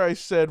 Earlier I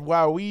said,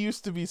 wow, we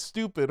used to be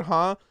stupid,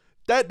 huh?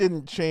 That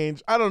didn't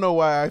change. I don't know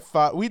why I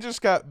thought we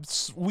just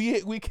got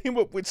we came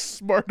up with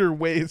smarter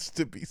ways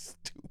to be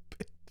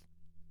stupid.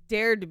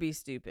 Dared to be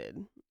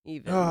stupid,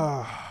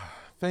 even.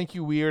 Thank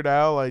you, Weird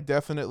Al. I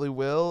definitely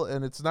will.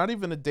 And it's not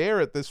even a dare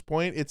at this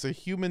point. It's a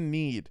human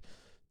need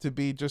to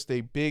be just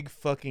a big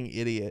fucking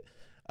idiot.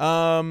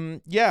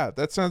 Yeah,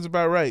 that sounds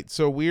about right.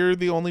 So we're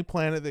the only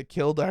planet that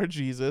killed our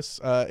Jesus.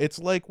 It's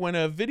like when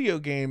a video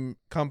game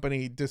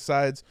company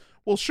decides,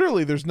 well,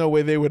 surely there's no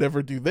way they would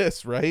ever do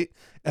this, right?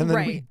 And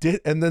then we Right.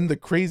 did, and then the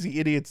crazy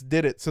idiots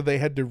did it, so they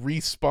had to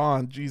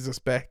respawn Jesus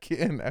back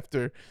in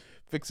after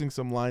fixing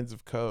some lines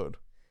of code.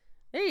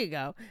 There you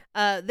go.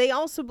 They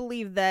also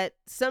believe that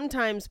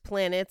sometimes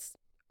planets,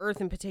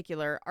 Earth in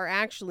particular, are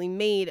actually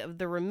made of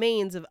the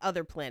remains of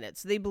other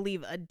planets. So they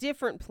believe a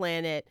different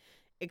planet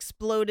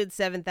exploded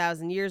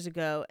 7,000 years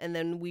ago, and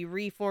then we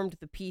reformed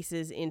the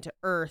pieces into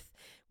Earth,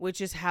 which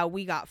is how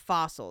we got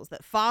fossils.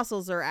 That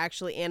fossils are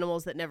actually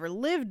animals that never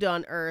lived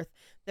on Earth.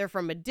 They're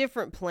from a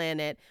different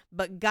planet,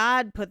 but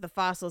God put the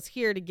fossils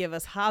here to give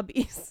us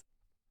hobbies.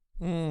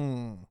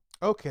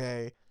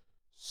 Okay.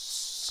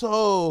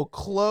 So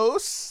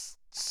close.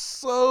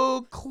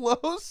 So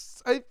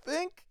close, I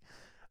think.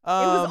 It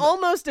was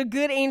almost a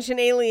good Ancient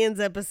Aliens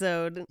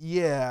episode.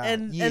 Yeah.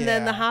 And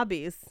then the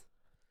hobbies.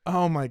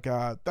 Oh my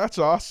god, that's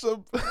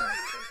awesome.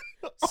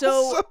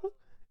 So Also,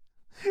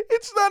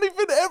 it's not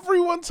even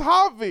everyone's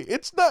hobby.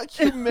 It's not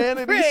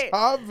humanity's Right.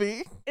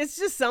 hobby. it's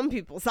just some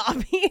people's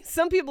hobby.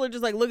 Some people are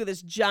just like, look at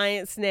this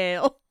giant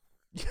snail.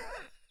 This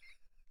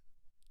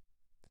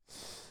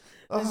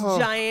Oh,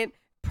 giant,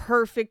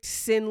 perfect,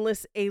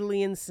 sinless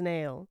alien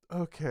snail.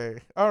 okay.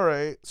 All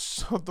right.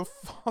 So the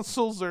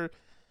fossils are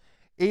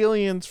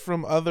aliens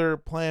from other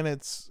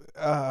planets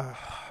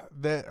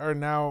that are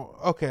now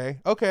okay.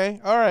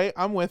 All right.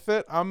 I'm with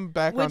it. I'm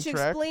back Which on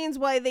track. explains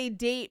why they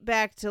date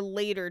back to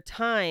later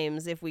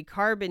times if we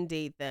carbon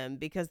date them,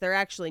 because they're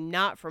actually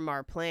not from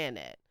our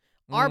planet.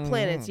 Our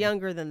planet's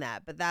younger than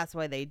that, but that's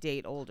why they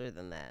date older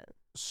than that.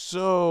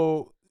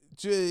 So,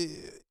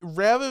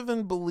 rather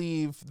than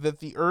believe that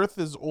the Earth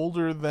is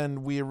older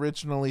than we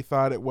originally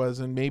thought it was,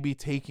 and maybe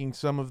taking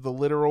some of the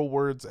literal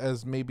words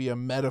as maybe a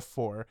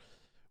metaphor,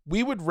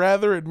 we would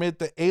rather admit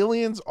that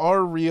aliens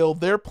are real,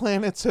 their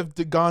planets have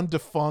gone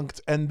defunct,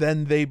 and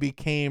then they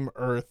became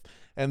Earth,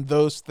 and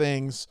those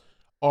things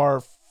are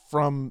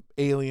from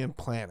alien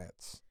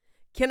planets.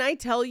 Can I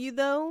tell you,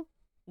 though,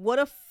 what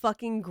a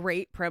fucking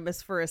great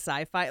premise for a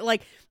sci-fi.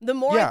 Like, the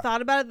more I Yeah.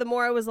 thought about it, the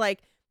more I was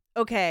like,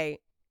 okay,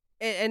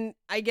 and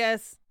I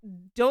guess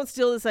don't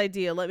steal this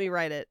idea. Let me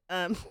write it.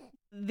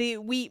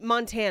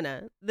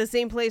 Montana, the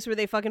same place where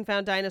they fucking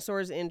found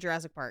dinosaurs in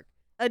Jurassic Park.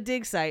 A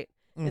dig site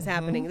is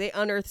happening. They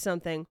unearthed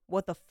something.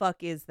 What the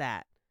fuck is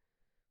that?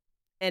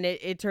 And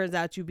it turns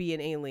out to be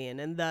an alien,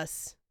 and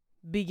thus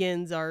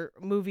begins our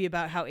movie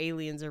about how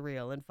aliens are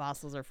real and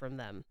fossils are from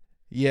them.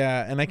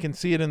 Yeah, and I can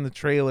see it in the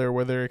trailer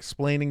where they're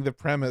explaining the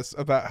premise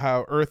about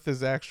how Earth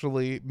is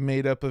actually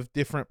made up of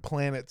different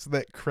planets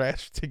that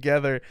crashed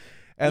together.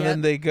 And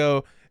then they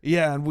go,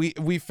 yeah, and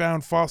we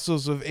found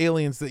fossils of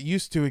aliens that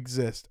used to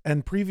exist,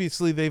 and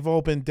previously they've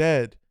all been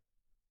dead.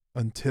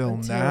 Until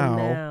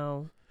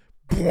now.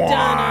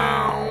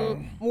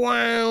 Dun-dun.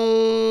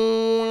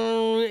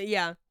 Wow.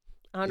 Yeah.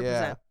 100%.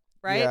 Yeah.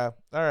 Right? Yeah.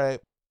 All right.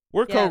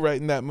 We're Yeah.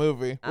 co-writing that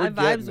movie. I We're vibes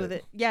getting with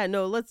it. Yeah,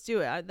 no, let's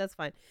do it. That's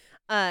fine.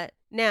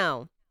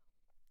 Now,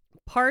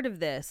 part of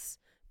this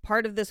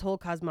whole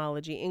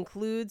cosmology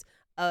includes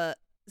a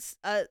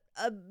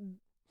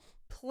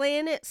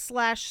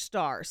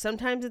planet/star.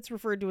 Sometimes it's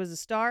referred to as a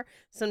star.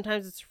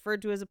 Sometimes it's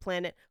referred to as a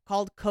planet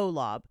called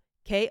Kolob.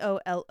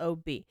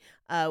 Kolob,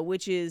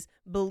 which is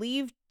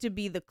believed to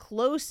be the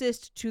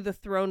closest to the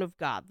throne of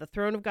God. The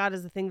throne of God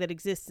is the thing that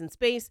exists in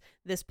space.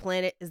 This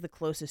planet is the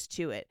closest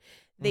to it.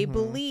 They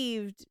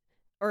believed,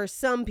 or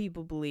some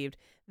people believed,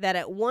 that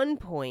at one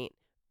point,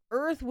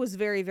 Earth was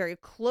very, very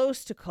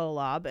close to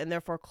Kolob and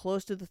therefore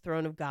close to the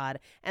throne of God,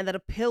 and that a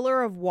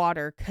pillar of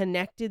water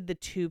connected the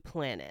two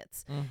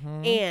planets.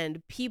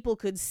 And people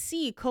could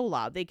see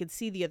Kolob. They could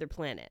see the other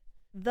planet.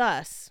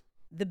 Thus,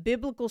 the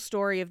biblical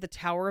story of the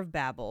Tower of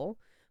Babel,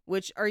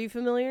 which, are you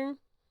familiar?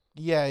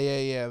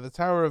 Yeah. The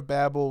Tower of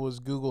Babel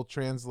was Google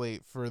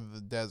Translate for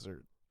the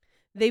desert.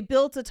 They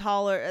built a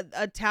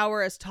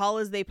tower as tall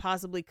as they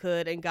possibly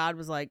could, and God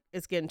was like,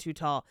 it's getting too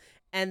tall,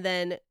 and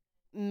then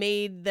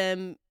made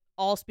them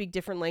all speak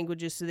different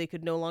languages so they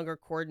could no longer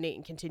coordinate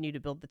and continue to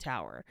build the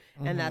tower.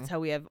 And that's how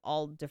we have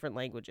all different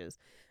languages.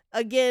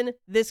 Again,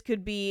 this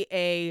could be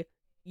a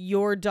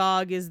your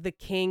dog is the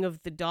king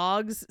of the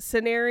dogs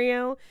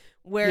scenario,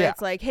 where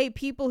it's like, hey,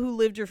 people who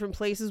live different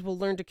places will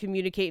learn to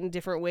communicate in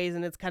different ways,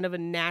 and it's kind of a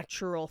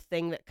natural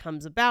thing that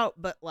comes about.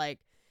 But like,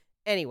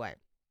 anyway,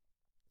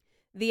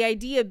 the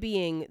idea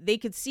being they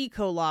could see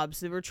Kolob,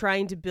 so they were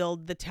trying to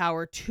build the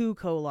tower to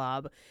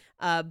Kolob,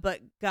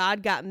 but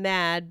God got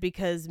mad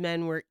because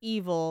men were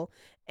evil,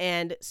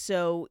 and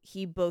so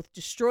he both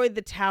destroyed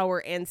the tower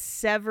and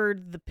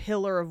severed the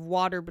pillar of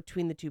water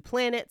between the two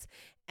planets.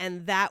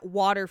 and that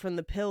water from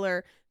the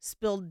pillar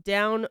spilled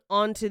down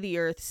onto the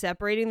earth,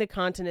 separating the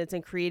continents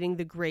and creating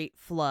the Great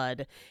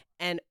Flood.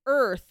 And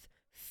Earth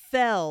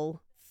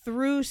fell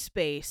through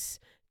space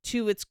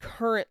to its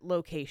current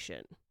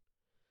location.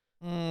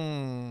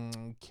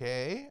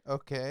 Okay.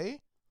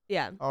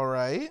 Yeah. All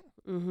right.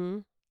 Mm-hmm.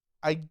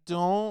 I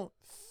don't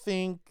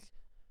think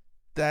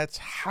that's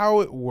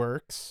how it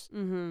works,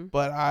 Mm-hmm.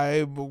 but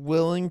I'm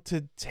willing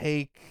to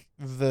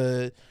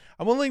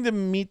I'm willing to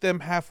meet them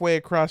halfway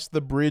across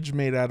the bridge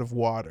made out of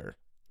water.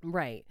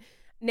 Right.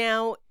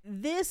 Now,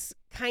 this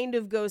kind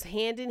of goes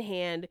hand in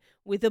hand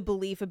with a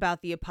belief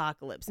about the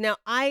apocalypse. Now,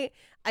 I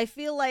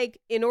feel like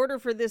in order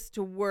for this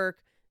to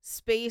work,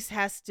 space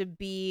has to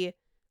be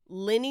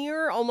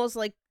linear, almost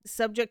like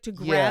subject to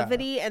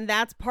gravity, and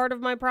that's part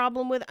of my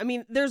problem with. I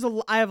mean,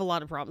 I have a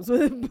lot of problems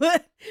with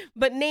it,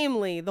 but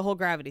namely the whole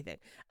gravity thing.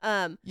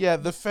 Yeah,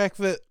 the fact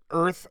that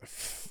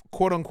Earth,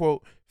 quote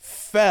unquote,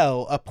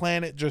 fell, a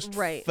planet just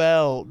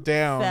fell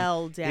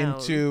down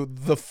into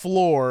the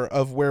floor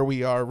of where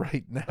we are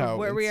right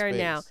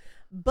now.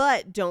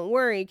 But don't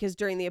worry, because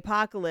during the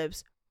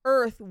apocalypse,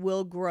 Earth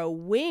will grow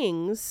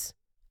wings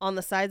on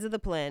the sides of the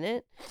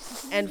planet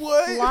and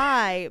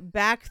fly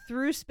back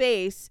through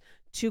space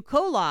to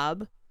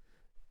Kolob,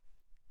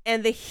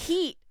 and the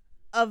heat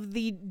of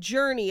the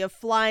journey of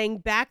flying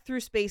back through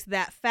space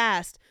that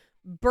fast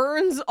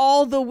burns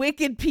all the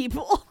wicked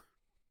people.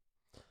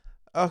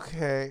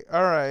 Okay,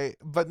 all right,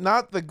 but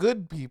not the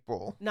good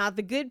people. Not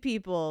the good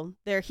people.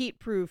 They're heat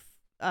proof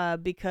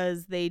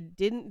because they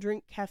didn't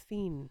drink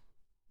caffeine.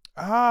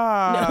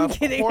 Ah, no, I'm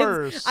kidding. Of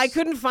course. I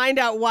couldn't find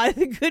out why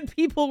the good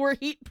people were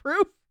heat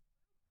proof.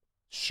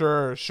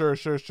 Sure.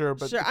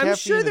 But I'm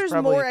sure there's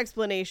more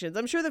explanations.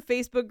 I'm sure the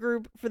Facebook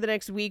group for the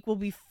next week will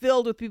be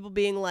filled with people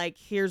being like,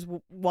 here's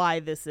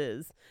why this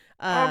is.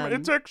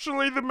 It's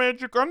actually the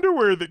magic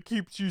underwear that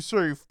keeps you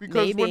safe,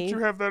 because once you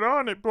have that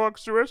on, it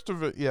blocks the rest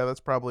of it. Yeah, it's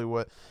probably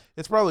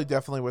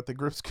definitely what the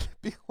group's going to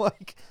be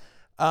like.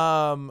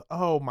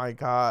 Oh my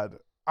God.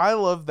 I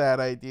love that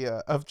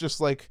idea of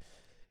just like,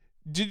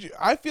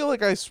 I feel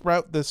like I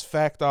sprout this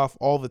fact off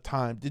all the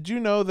time. Did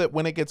you know that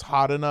when it gets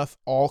hot enough,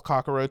 all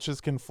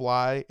cockroaches can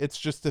fly? It's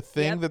just a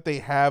thing that they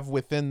have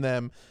within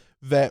them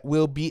that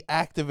will be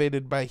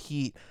activated by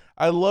heat.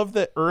 I love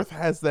that Earth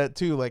has that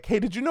too. Like, hey,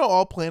 did you know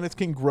all planets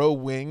can grow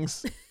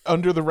wings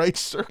under the right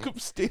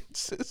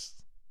circumstances?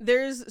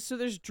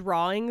 There's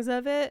drawings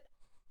of it,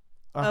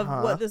 of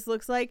what this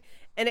looks like,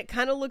 and it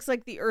kind of looks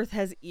like the Earth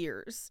has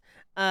ears.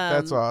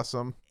 That's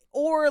awesome.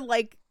 Or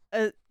like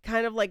a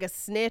kind of like a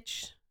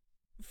snitch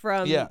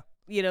from that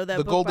the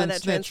book golden by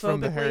that snitch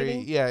from the Harry.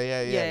 lady.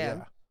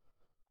 Yeah.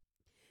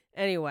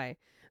 Anyway,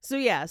 so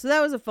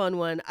that was a fun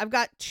one. I've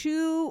got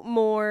two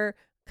more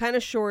kind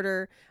of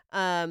shorter,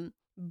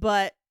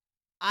 but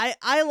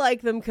I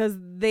like them because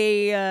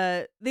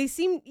they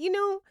seem,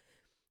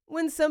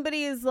 when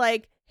somebody is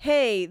like,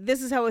 hey,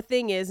 this is how a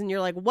thing is, and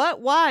you're like,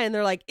 what, why? And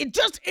they're like, it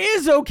just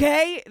is,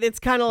 okay. It's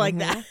kind of like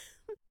that.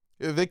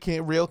 The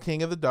real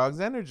king of the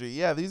dogs energy.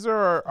 Yeah, these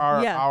are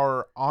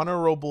our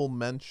honorable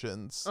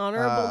mentions.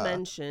 Honorable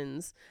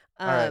mentions.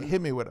 All right,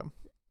 hit me with them.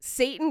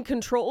 Satan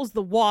controls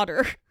the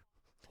water.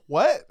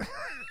 What?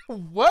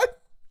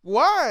 What?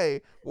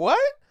 Why?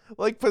 What?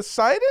 Like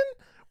Poseidon?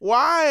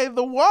 Why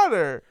the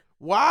water?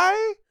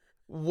 Why?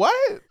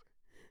 What?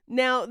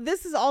 Now,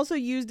 this is also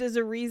used as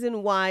a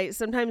reason why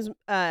sometimes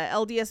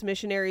LDS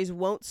missionaries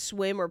won't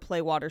swim or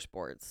play water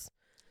sports.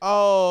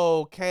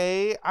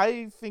 Okay,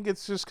 I think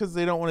it's just because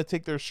they don't want to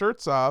take their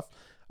shirts off.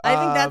 I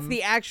think that's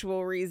the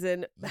actual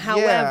reason.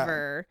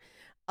 However,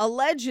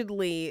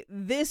 allegedly,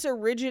 this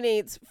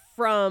originates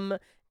from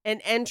an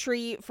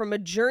entry from a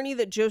journey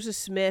that Joseph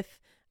Smith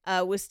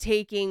was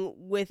taking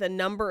with a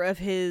number of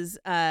his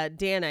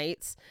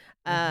Danites,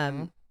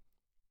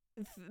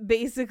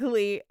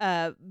 basically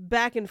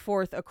back and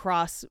forth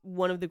across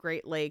one of the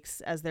Great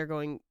Lakes as they're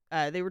going.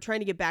 They were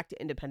trying to get back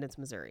to Independence,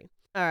 Missouri.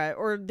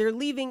 Or they're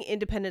leaving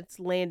Independence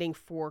Landing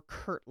for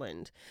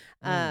Kirtland.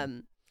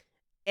 And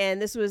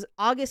this was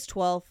August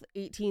 12th,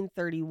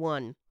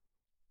 1831.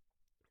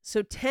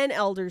 So 10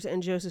 elders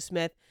and Joseph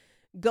Smith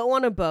go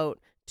on a boat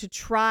to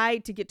try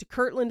to get to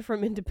Kirtland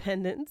from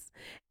Independence.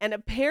 And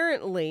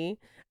apparently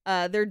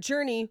their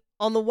journey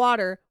on the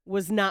water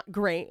was not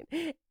great.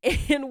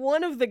 And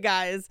one of the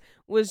guys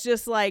was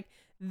just like,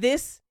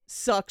 this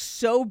sucks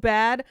so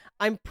bad.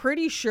 I'm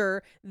pretty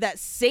sure that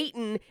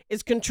Satan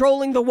is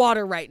controlling the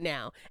water right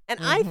now. And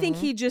I think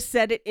he just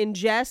said it in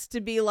jest to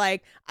be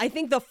like, I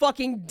think the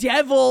fucking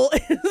devil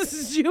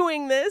is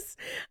doing this.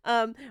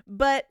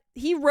 But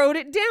he wrote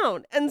it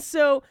down. And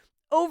so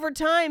over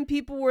time,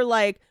 people were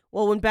like,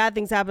 well, when bad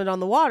things happen on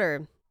the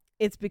water,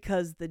 it's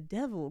because the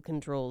devil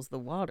controls the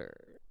water.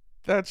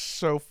 That's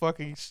so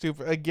fucking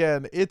stupid.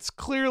 Again, it's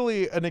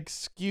clearly an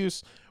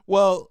excuse.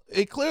 Well,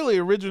 it clearly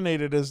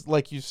originated as,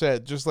 like you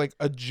said, just like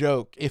a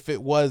joke, if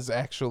it was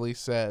actually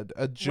said,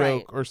 a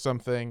joke or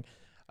something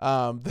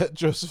that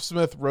Joseph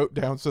Smith wrote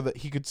down so that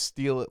he could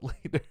steal it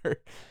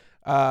later.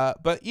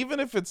 But even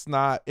if it's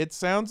not, it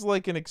sounds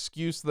like an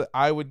excuse that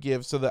I would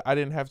give so that I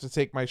didn't have to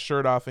take my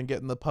shirt off and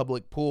get in the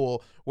public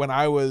pool when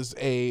I was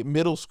a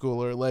middle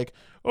schooler. Like,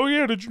 oh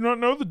yeah, did you not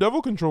know the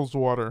devil controls the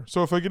water?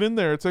 So if I get in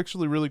there, it's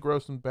actually really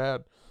gross and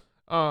bad.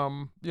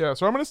 Yeah,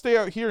 so I'm gonna stay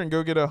out here and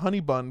go get a honey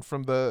bun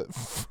from the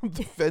from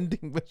the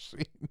vending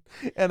machine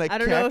and a I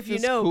don't know if you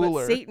cactus know,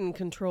 cooler. but Satan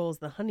controls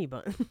the honey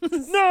buns.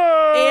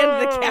 No!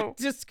 And the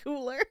cactus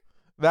cooler.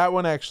 That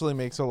one actually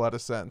makes a lot of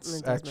It sense. does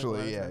make a lot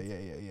Actually, of yeah,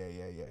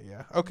 sense.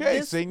 yeah. Okay,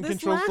 This- Satan this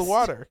controls the last-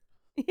 water.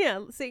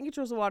 Yeah, Satan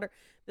controls the water.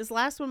 This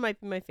last one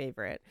might be my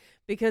favorite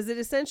because it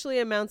essentially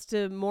amounts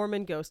to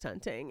Mormon ghost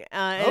hunting.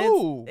 And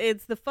Oh.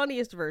 it's the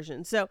funniest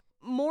version. So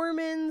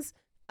Mormons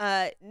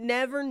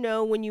never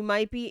know when you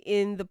might be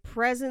in the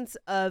presence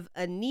of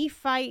a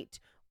Nephite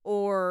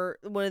or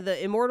one of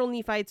the immortal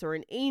Nephites or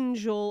an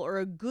angel or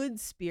a good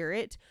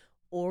spirit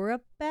or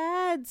a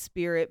bad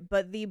spirit,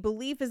 but the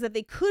belief is that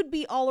they could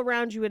be all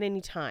around you at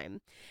any time.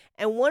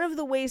 And one of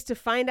the ways to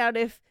find out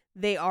if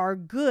they are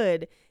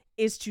good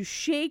is to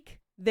shake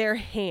their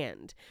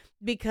hand,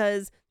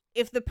 because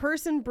if the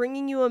person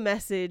bringing you a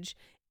message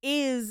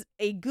is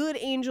a good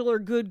angel or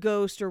good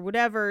ghost or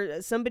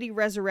whatever, somebody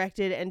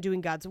resurrected and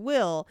doing God's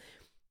will,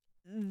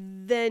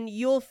 then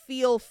you'll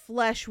feel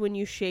flesh when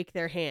you shake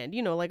their hand,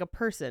 like a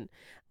person.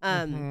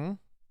 Mhm.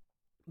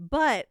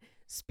 But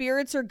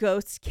spirits or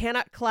ghosts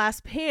cannot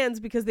clasp hands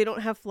because they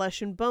don't have flesh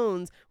and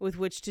bones with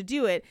which to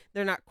do it.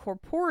 They're not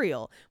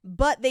corporeal.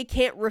 But they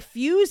can't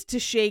refuse to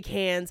shake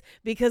hands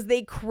because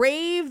they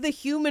crave the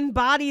human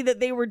body that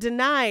they were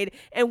denied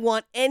and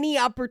want any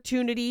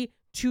opportunity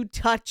to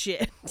touch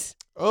it.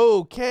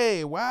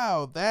 Okay,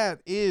 wow,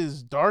 that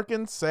is dark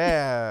and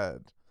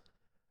sad.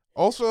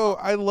 Also,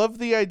 I love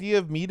the idea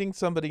of meeting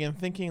somebody and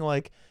thinking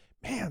like,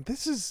 man,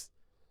 this is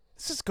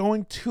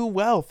going too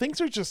well. Things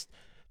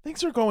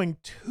are going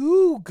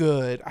too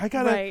good.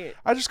 Right.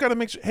 I just gotta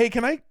make sure. Hey,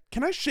 can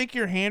I shake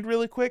your hand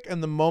really quick?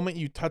 And the moment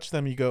you touch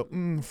them, you go,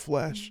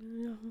 flesh,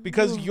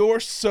 because you're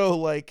so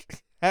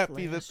like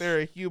happy that Flesh. they're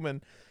a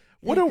human.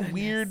 What Thank a goodness.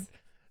 weird.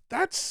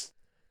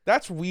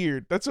 That's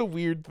weird. That's a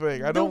weird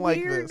thing. I The don't like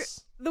weird-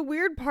 this. The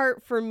weird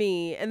part for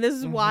me, and this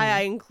is why Mhm.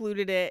 I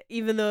included it,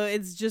 even though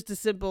it's just a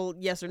simple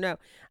yes or no,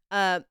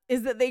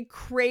 is that they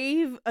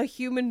crave a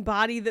human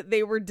body that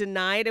they were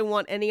denied and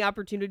want any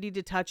opportunity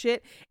to touch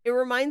it. It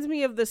reminds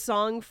me of the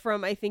song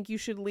from I Think You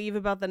Should Leave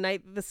about the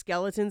night that the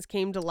skeletons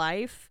came to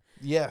life.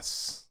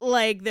 Yes.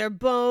 Like, their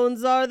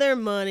bones are their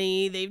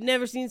money. They've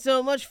never seen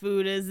so much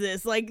food as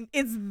this. Like,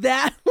 it's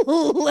that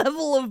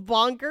level of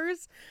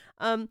bonkers.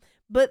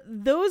 But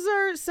those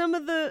are some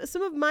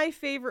of my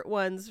favorite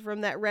ones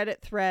from that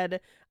Reddit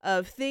thread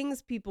of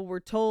things people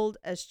were told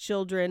as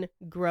children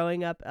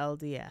growing up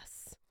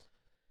LDS.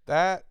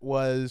 That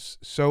was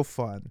so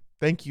fun.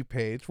 Thank you,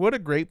 Paige. What a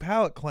great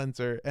palate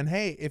cleanser. And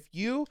hey, if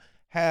you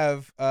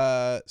have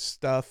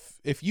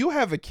if you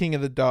have a King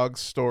of the Dogs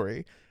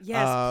story,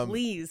 Yes,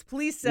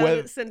 please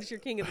send us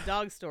your King of the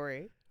Dog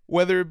story.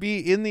 whether it be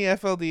in the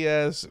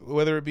FLDS,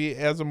 whether it be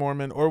as a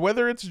Mormon, or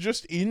whether it's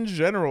just in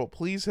general,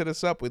 please hit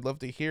us up. We'd love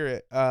to hear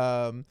it.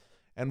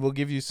 And we'll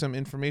give you some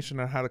information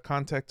on how to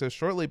contact us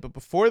shortly. But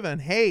before then,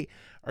 hey,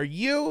 are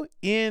you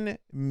in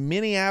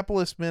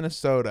Minneapolis,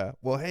 Minnesota?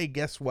 Well, hey,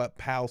 guess what,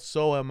 pal?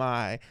 So am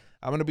I.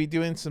 I'm going to be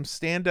doing some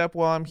stand-up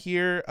while I'm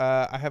here.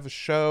 I have a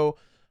show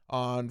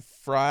on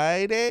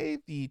Friday,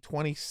 the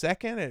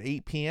 22nd at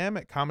 8 p.m.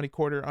 at Comedy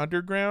Quarter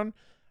Underground.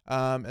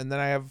 And then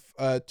I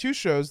have 2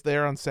 shows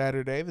there on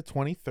Saturday, the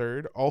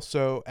 23rd,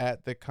 also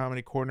at the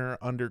Comedy Corner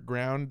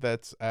Underground.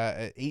 That's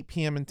at 8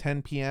 p.m. and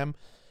 10 p.m.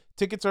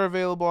 Tickets are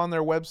available on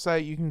their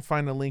website. You can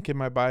find a link in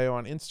my bio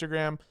on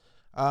Instagram.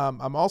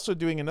 I'm also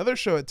doing another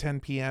show at 10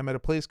 p.m. at a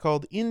place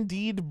called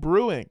Indeed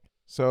Brewing.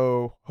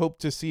 So hope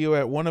to see you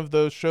at one of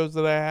those shows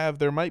that I have.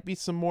 There might be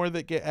some more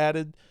that get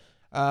added.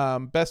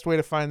 Best way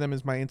to find them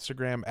is my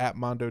Instagram at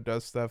Mondo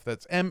Does Stuff.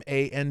 That's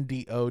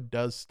MANDO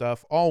Does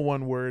Stuff, all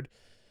one word.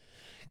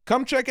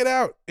 Come check it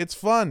out. It's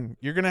fun.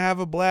 You're going to have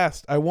a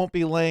blast. I won't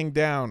be laying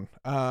down.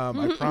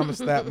 I promise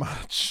that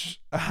much.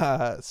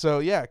 So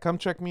yeah, come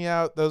check me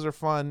out. Those are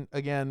fun.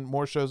 Again,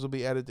 more shows will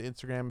be added to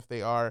Instagram if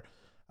they are.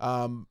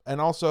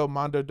 And also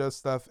Mondo Does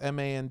Stuff,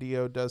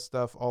 MANDO Does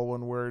Stuff, all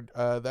one word.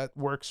 That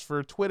works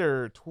for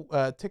Twitter,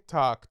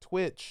 TikTok,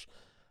 Twitch,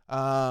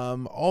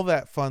 all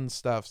that fun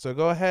stuff. So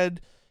go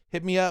ahead,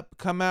 hit me up,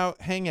 come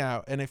out, hang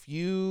out. And if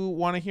you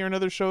want to hear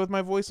another show with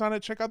my voice on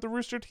it, check out the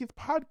Rooster Teeth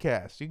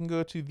podcast. You can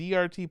go to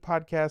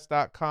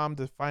thertpodcast.com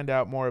to find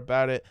out more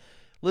about it.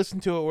 Listen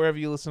to it wherever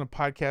you listen to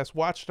podcasts.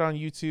 Watch it on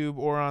YouTube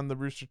or on the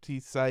Rooster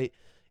Teeth site.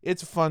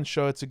 It's a fun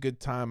show. It's a good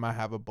time. I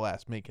have a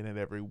blast making it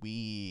every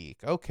week.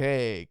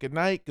 Okay, good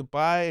night,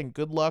 goodbye, and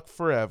good luck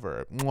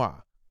forever.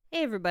 Mwah.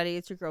 Hey everybody,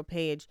 it's your girl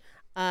Paige.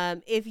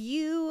 If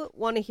you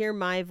want to hear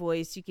my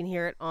voice, you can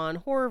hear it on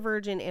Horror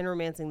Virgin and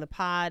Romancing the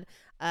Pod.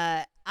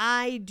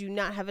 I do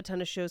not have a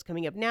ton of shows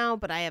coming up now,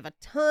 but I have a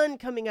ton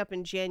coming up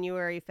in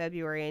January,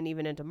 February, and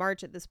even into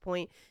March at this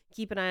point.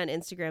 Keep an eye on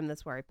Instagram.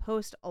 That's where I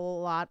post a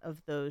lot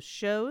of those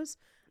shows.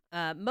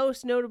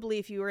 Most notably,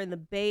 if you are in the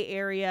Bay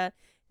Area,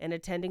 and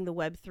attending the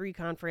Web3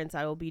 conference.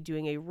 I will be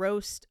doing a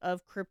roast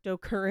of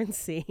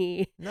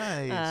cryptocurrency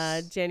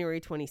Nice. January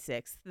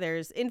 26th.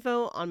 There's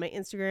info on my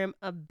Instagram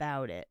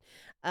about it.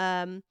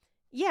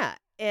 Yeah,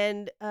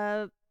 and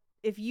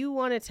if you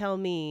want to tell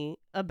me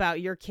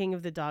about your King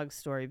of the Dog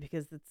story,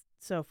 because it's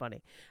so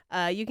funny,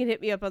 you can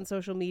hit me up on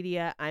social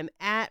media. I'm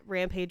at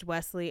Rampage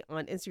Wesley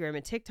on Instagram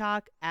and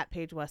TikTok, at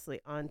Paige Wesley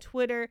on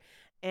Twitter,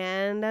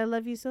 and I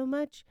love you so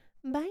much.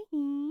 Bye.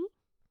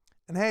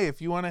 And hey,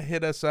 if you want to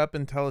hit us up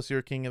and tell us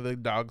your King of the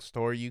Dog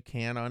story, you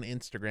can on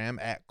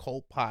Instagram at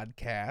Cult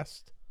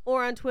Podcast.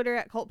 Or on Twitter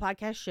at Cult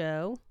Podcast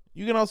Show.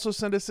 You can also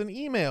send us an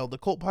email,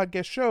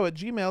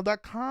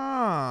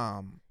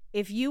 thecultpodcastshow@gmail.com.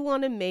 If you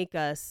want to make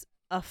us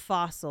a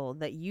fossil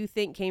that you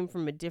think came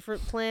from a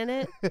different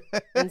planet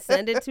and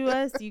send it to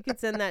us, you can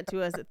send that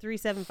to us at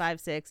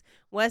 3756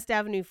 West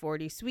Avenue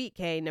 40, Suite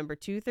K, number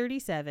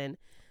 237.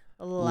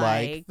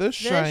 Like The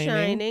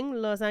Shining.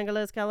 Los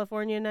Angeles,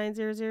 California,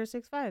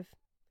 90065.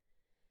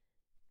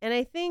 And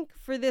I think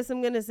for this,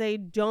 I'm going to say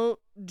don't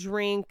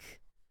drink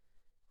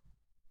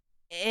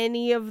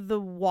any of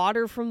the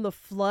water from the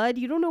flood.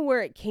 You don't know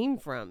where it came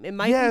from. It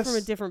might be from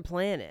a different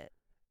planet.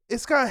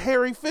 It's got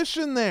hairy fish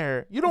in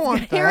there. You don't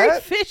want that. Hairy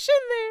fish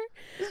in there.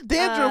 It's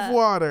dandruff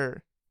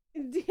water.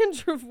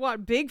 Dandruff water.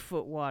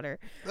 Bigfoot water.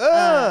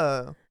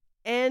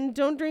 And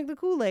don't drink the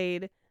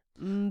Kool-Aid.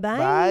 Bye.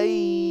 Bye.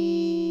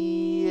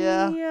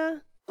 Yeah.